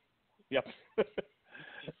 Yeah. Yep.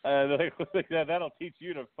 That'll teach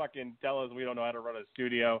you to fucking tell us we don't know how to run a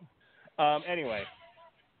studio. Anyway,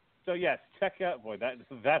 so yes, check out. Boy,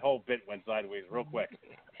 that whole bit went sideways real quick.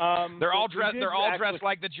 They're all dressed. They're all dressed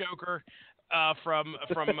like the Joker from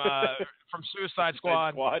Suicide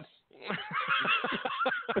Squad.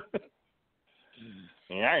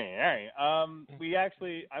 We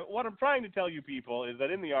actually, what I'm trying to tell you people is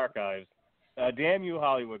that in the archives, Damn You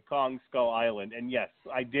Hollywood, Kong Skull Island, and yes,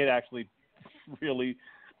 I did actually really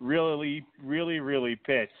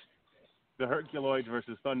pitch the Herculoids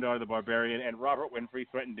versus Thundar the Barbarian, and Robert Winfrey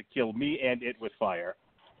threatened to kill me and it with fire.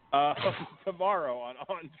 Tomorrow on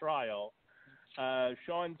Trial,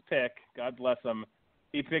 Sean's pick, God bless him,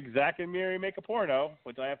 he picked Zach and Miri Make a Porno,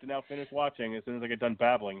 which I have to now finish watching as soon as I get done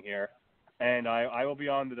babbling here. And I will be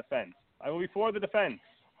on the defense. I will be for the defense.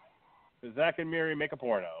 Zach and Miri Make a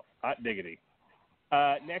Porno. Hot diggity.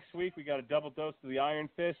 Next week, we got a double dose of the Iron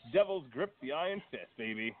Fist. Devil's Grip the Iron Fist,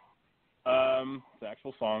 baby. It's the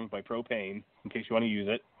actual song by Propane, in case you want to use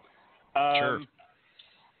it. Sure.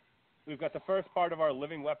 We've got the first part of our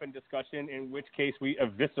Living Weapon discussion, in which case we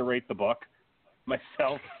eviscerate the book.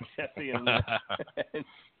 Myself, Jesse,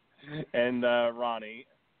 and Ronnie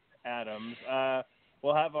Adams.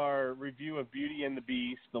 We'll have our review of Beauty and the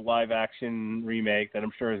Beast, the live-action remake that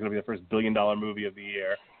I'm sure is going to be the first billion-dollar movie of the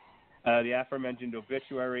year. The aforementioned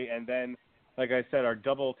Obituary, and then, like I said, our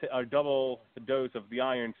double dose of the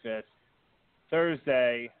Iron Fist.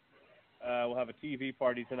 Thursday, we'll have a TV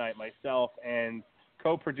party tonight. Myself and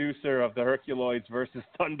co-producer of the Herculoids versus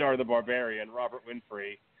Thundar the Barbarian, Robert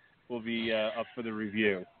Winfrey, will be up for the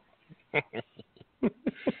review.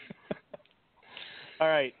 All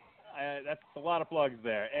right. That's a lot of plugs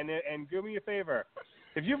there. And do me a favor.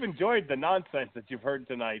 If you've enjoyed the nonsense that you've heard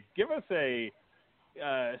tonight, give us a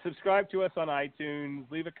subscribe to us on iTunes,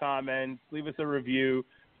 leave a comment, leave us a review.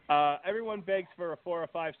 Everyone begs for a 4 or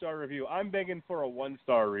 5 star review. I'm begging for a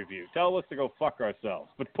 1-star review. Tell us to go fuck ourselves,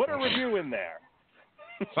 but put a review in there.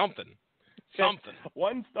 Something.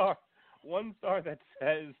 One star that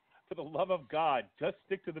says, for the love of God, just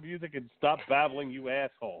stick to the music and stop babbling, you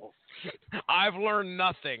assholes. I've learned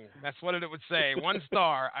nothing. That's what it would say. 1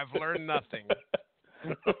 star. I've learned nothing.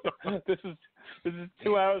 This is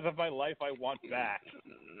 2 hours of my life I want back.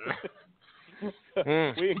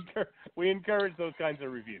 We encourage those kinds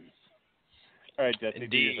of reviews. All right, Jesse,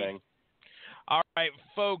 do your thing. All right,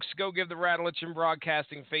 folks, go give the Radulich and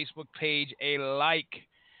Broadcasting Facebook page a like.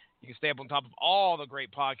 You can stay up on top of all the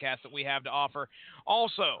great podcasts that we have to offer.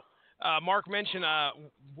 Also, Mark mentioned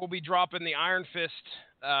we'll be dropping the Iron Fist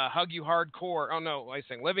Hug You Hardcore. Oh, no, I was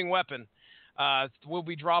saying Living Weapon. We'll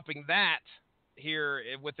be dropping that here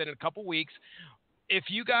within a couple weeks. If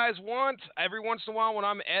you guys want, every once in a while when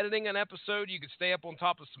I'm editing an episode, you can stay up on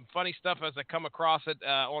top of some funny stuff as I come across it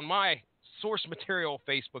on my source material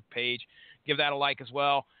Facebook page. Give that a like as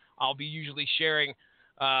well. I'll be usually sharing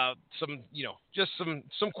some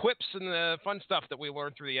quips and fun stuff that we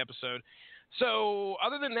learned through the episode. So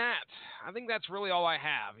other than that, I think that's really all I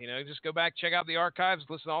have. Just go back, check out the archives,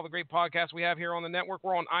 listen to all the great podcasts we have here on the network.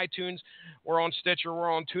 We're on iTunes, we're on Stitcher,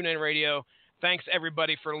 we're on TuneIn Radio. Thanks,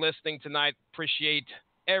 everybody, for listening tonight. Appreciate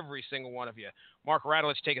every single one of you. Mark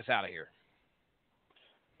Radulich, take us out of here.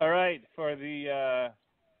 All right. For the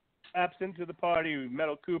absent to the party,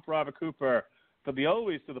 Metal Coop, Robert Cooper. For the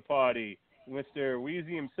always to the party, Mr.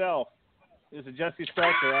 Wheezy himself. This is Jesse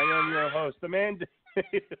Starcher. I am your host, the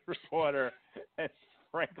mandated reporter. And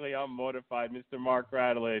frankly, I'm mortified, Mr. Mark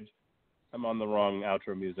Radulich. I'm on the wrong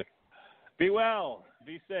outro music. Be well,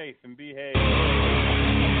 be safe, and behave.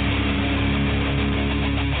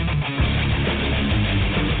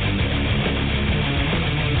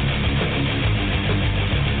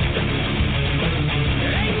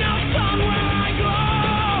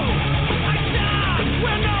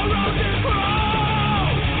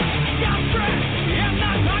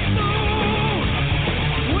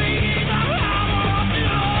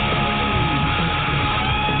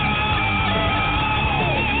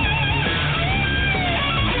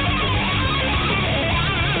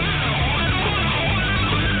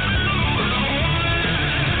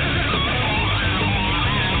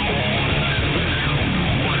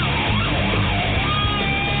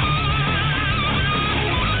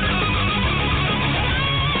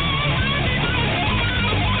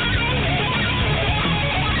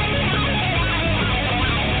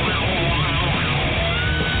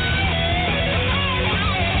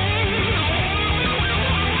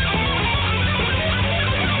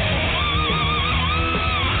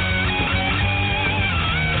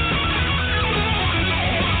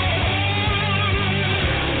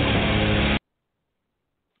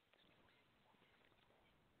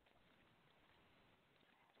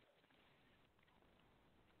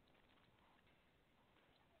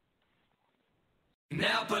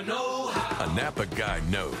 A Napa guy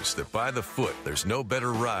knows that by the foot, there's no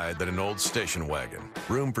better ride than an old station wagon.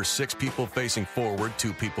 Room for 6 people facing forward,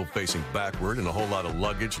 2 people facing backward, and a whole lot of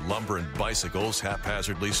luggage, lumber, and bicycles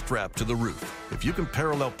haphazardly strapped to the roof. If you can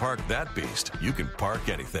parallel park that beast, you can park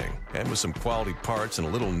anything. And with some quality parts and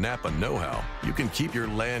a little Napa know-how, you can keep your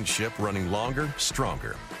land ship running longer,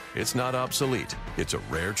 stronger. It's not obsolete. It's a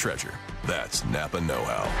rare treasure. That's Napa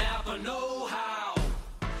know-how. Napa know-how.